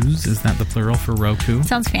 Rokus, is that the plural for Roku?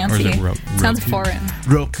 Sounds fancy. Or is it Sounds foreign.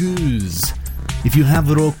 Rokus. If you have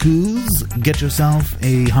the Rokus, get yourself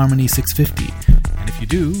a Harmony 650. And if you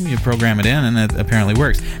do, you program it in, and it apparently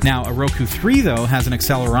works. Now, a Roku 3, though, has an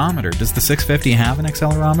accelerometer. Does the 650 have an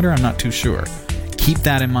accelerometer? I'm not too sure. Keep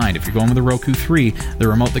that in mind. If you're going with the Roku 3, the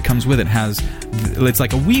remote that comes with it it's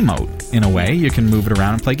like a Wiimote, in a way. You can move it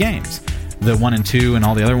around and play games. The 1 and 2 and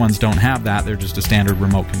all the other ones don't have that. They're just a standard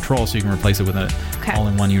remote control, so you can replace it with a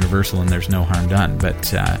all-in-one universal, and there's no harm done.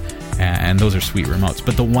 But and those are sweet remotes.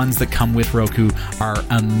 But the ones that come with Roku are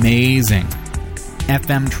amazing.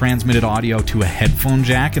 FM transmitted audio to a headphone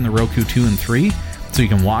jack in the Roku 2 and 3, so you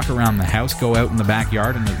can walk around the house, go out in the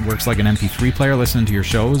backyard, and it works like an MP3 player listening to your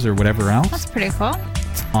shows or whatever else. That's pretty cool.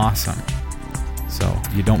 It's awesome. So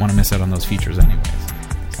you don't want to miss out on those features anyways.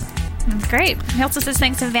 Great. He also says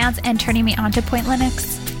thanks in advance and turning me on to Point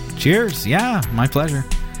Linux. Cheers. Yeah, my pleasure.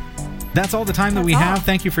 That's all the time that we have.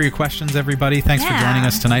 Thank you for your questions, everybody. Thanks for joining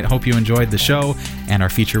us tonight. Hope you enjoyed the show and our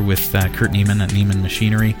feature with Kurt Neiman at Neiman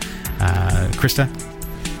Machinery. Krista?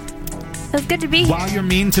 It was good to be here. While you're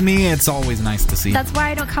mean to me, it's always nice to see. That's why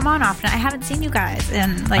I don't come on often. I haven't seen you guys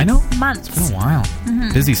in months. It's been a while.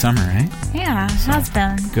 Mm-hmm. Busy summer, eh? Yeah, it has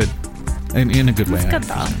been. Good. In a good way. It's good,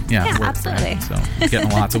 though. Yeah, absolutely. Right? So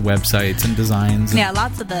getting lots of websites and designs. And,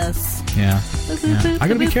 lots of this. Yeah. I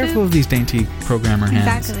got to be careful of these dainty programmer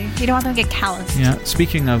hands. Exactly. You don't want them to get calloused. Yeah.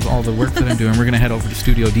 Speaking of all the work that I'm doing, we're going to head over to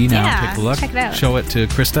Studio D now and take a look. Check it out. Show it to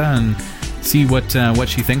Krista and see what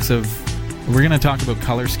she thinks of. We're going to talk about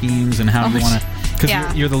color schemes and how you want to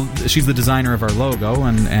Because she's the designer of our logo,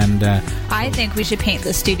 and I think we should paint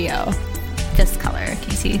the studio this color. Can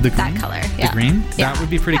you see that color? The green? Yeah. That would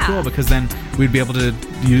be pretty cool, because then we'd be able to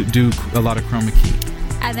do a lot of chroma key.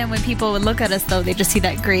 And then when people would look at us, though, they just see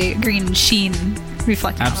that green sheen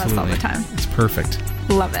reflecting on us all the time. It's perfect.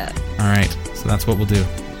 Love it. All right, so that's what we'll do.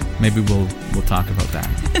 Maybe we'll talk about that.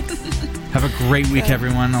 Have a great week,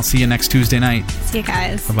 everyone. I'll see you next Tuesday night. See you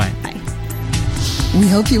guys. Bye-bye. Bye. We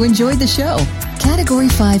hope you enjoyed the show. Category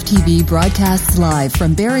 5 TV broadcasts live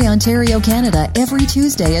from Barrie, Ontario, Canada every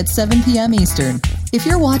Tuesday at 7 p.m. Eastern. If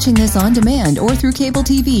you're watching this on demand or through cable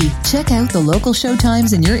TV, check out the local show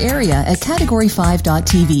times in your area at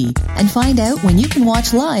Category5.tv and find out when you can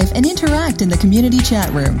watch live and interact in the community chat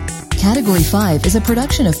room. Category 5 is a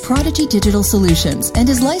production of Prodigy Digital Solutions and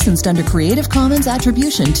is licensed under Creative Commons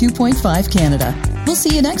Attribution 2.5 Canada. We'll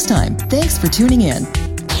see you next time. Thanks for tuning in.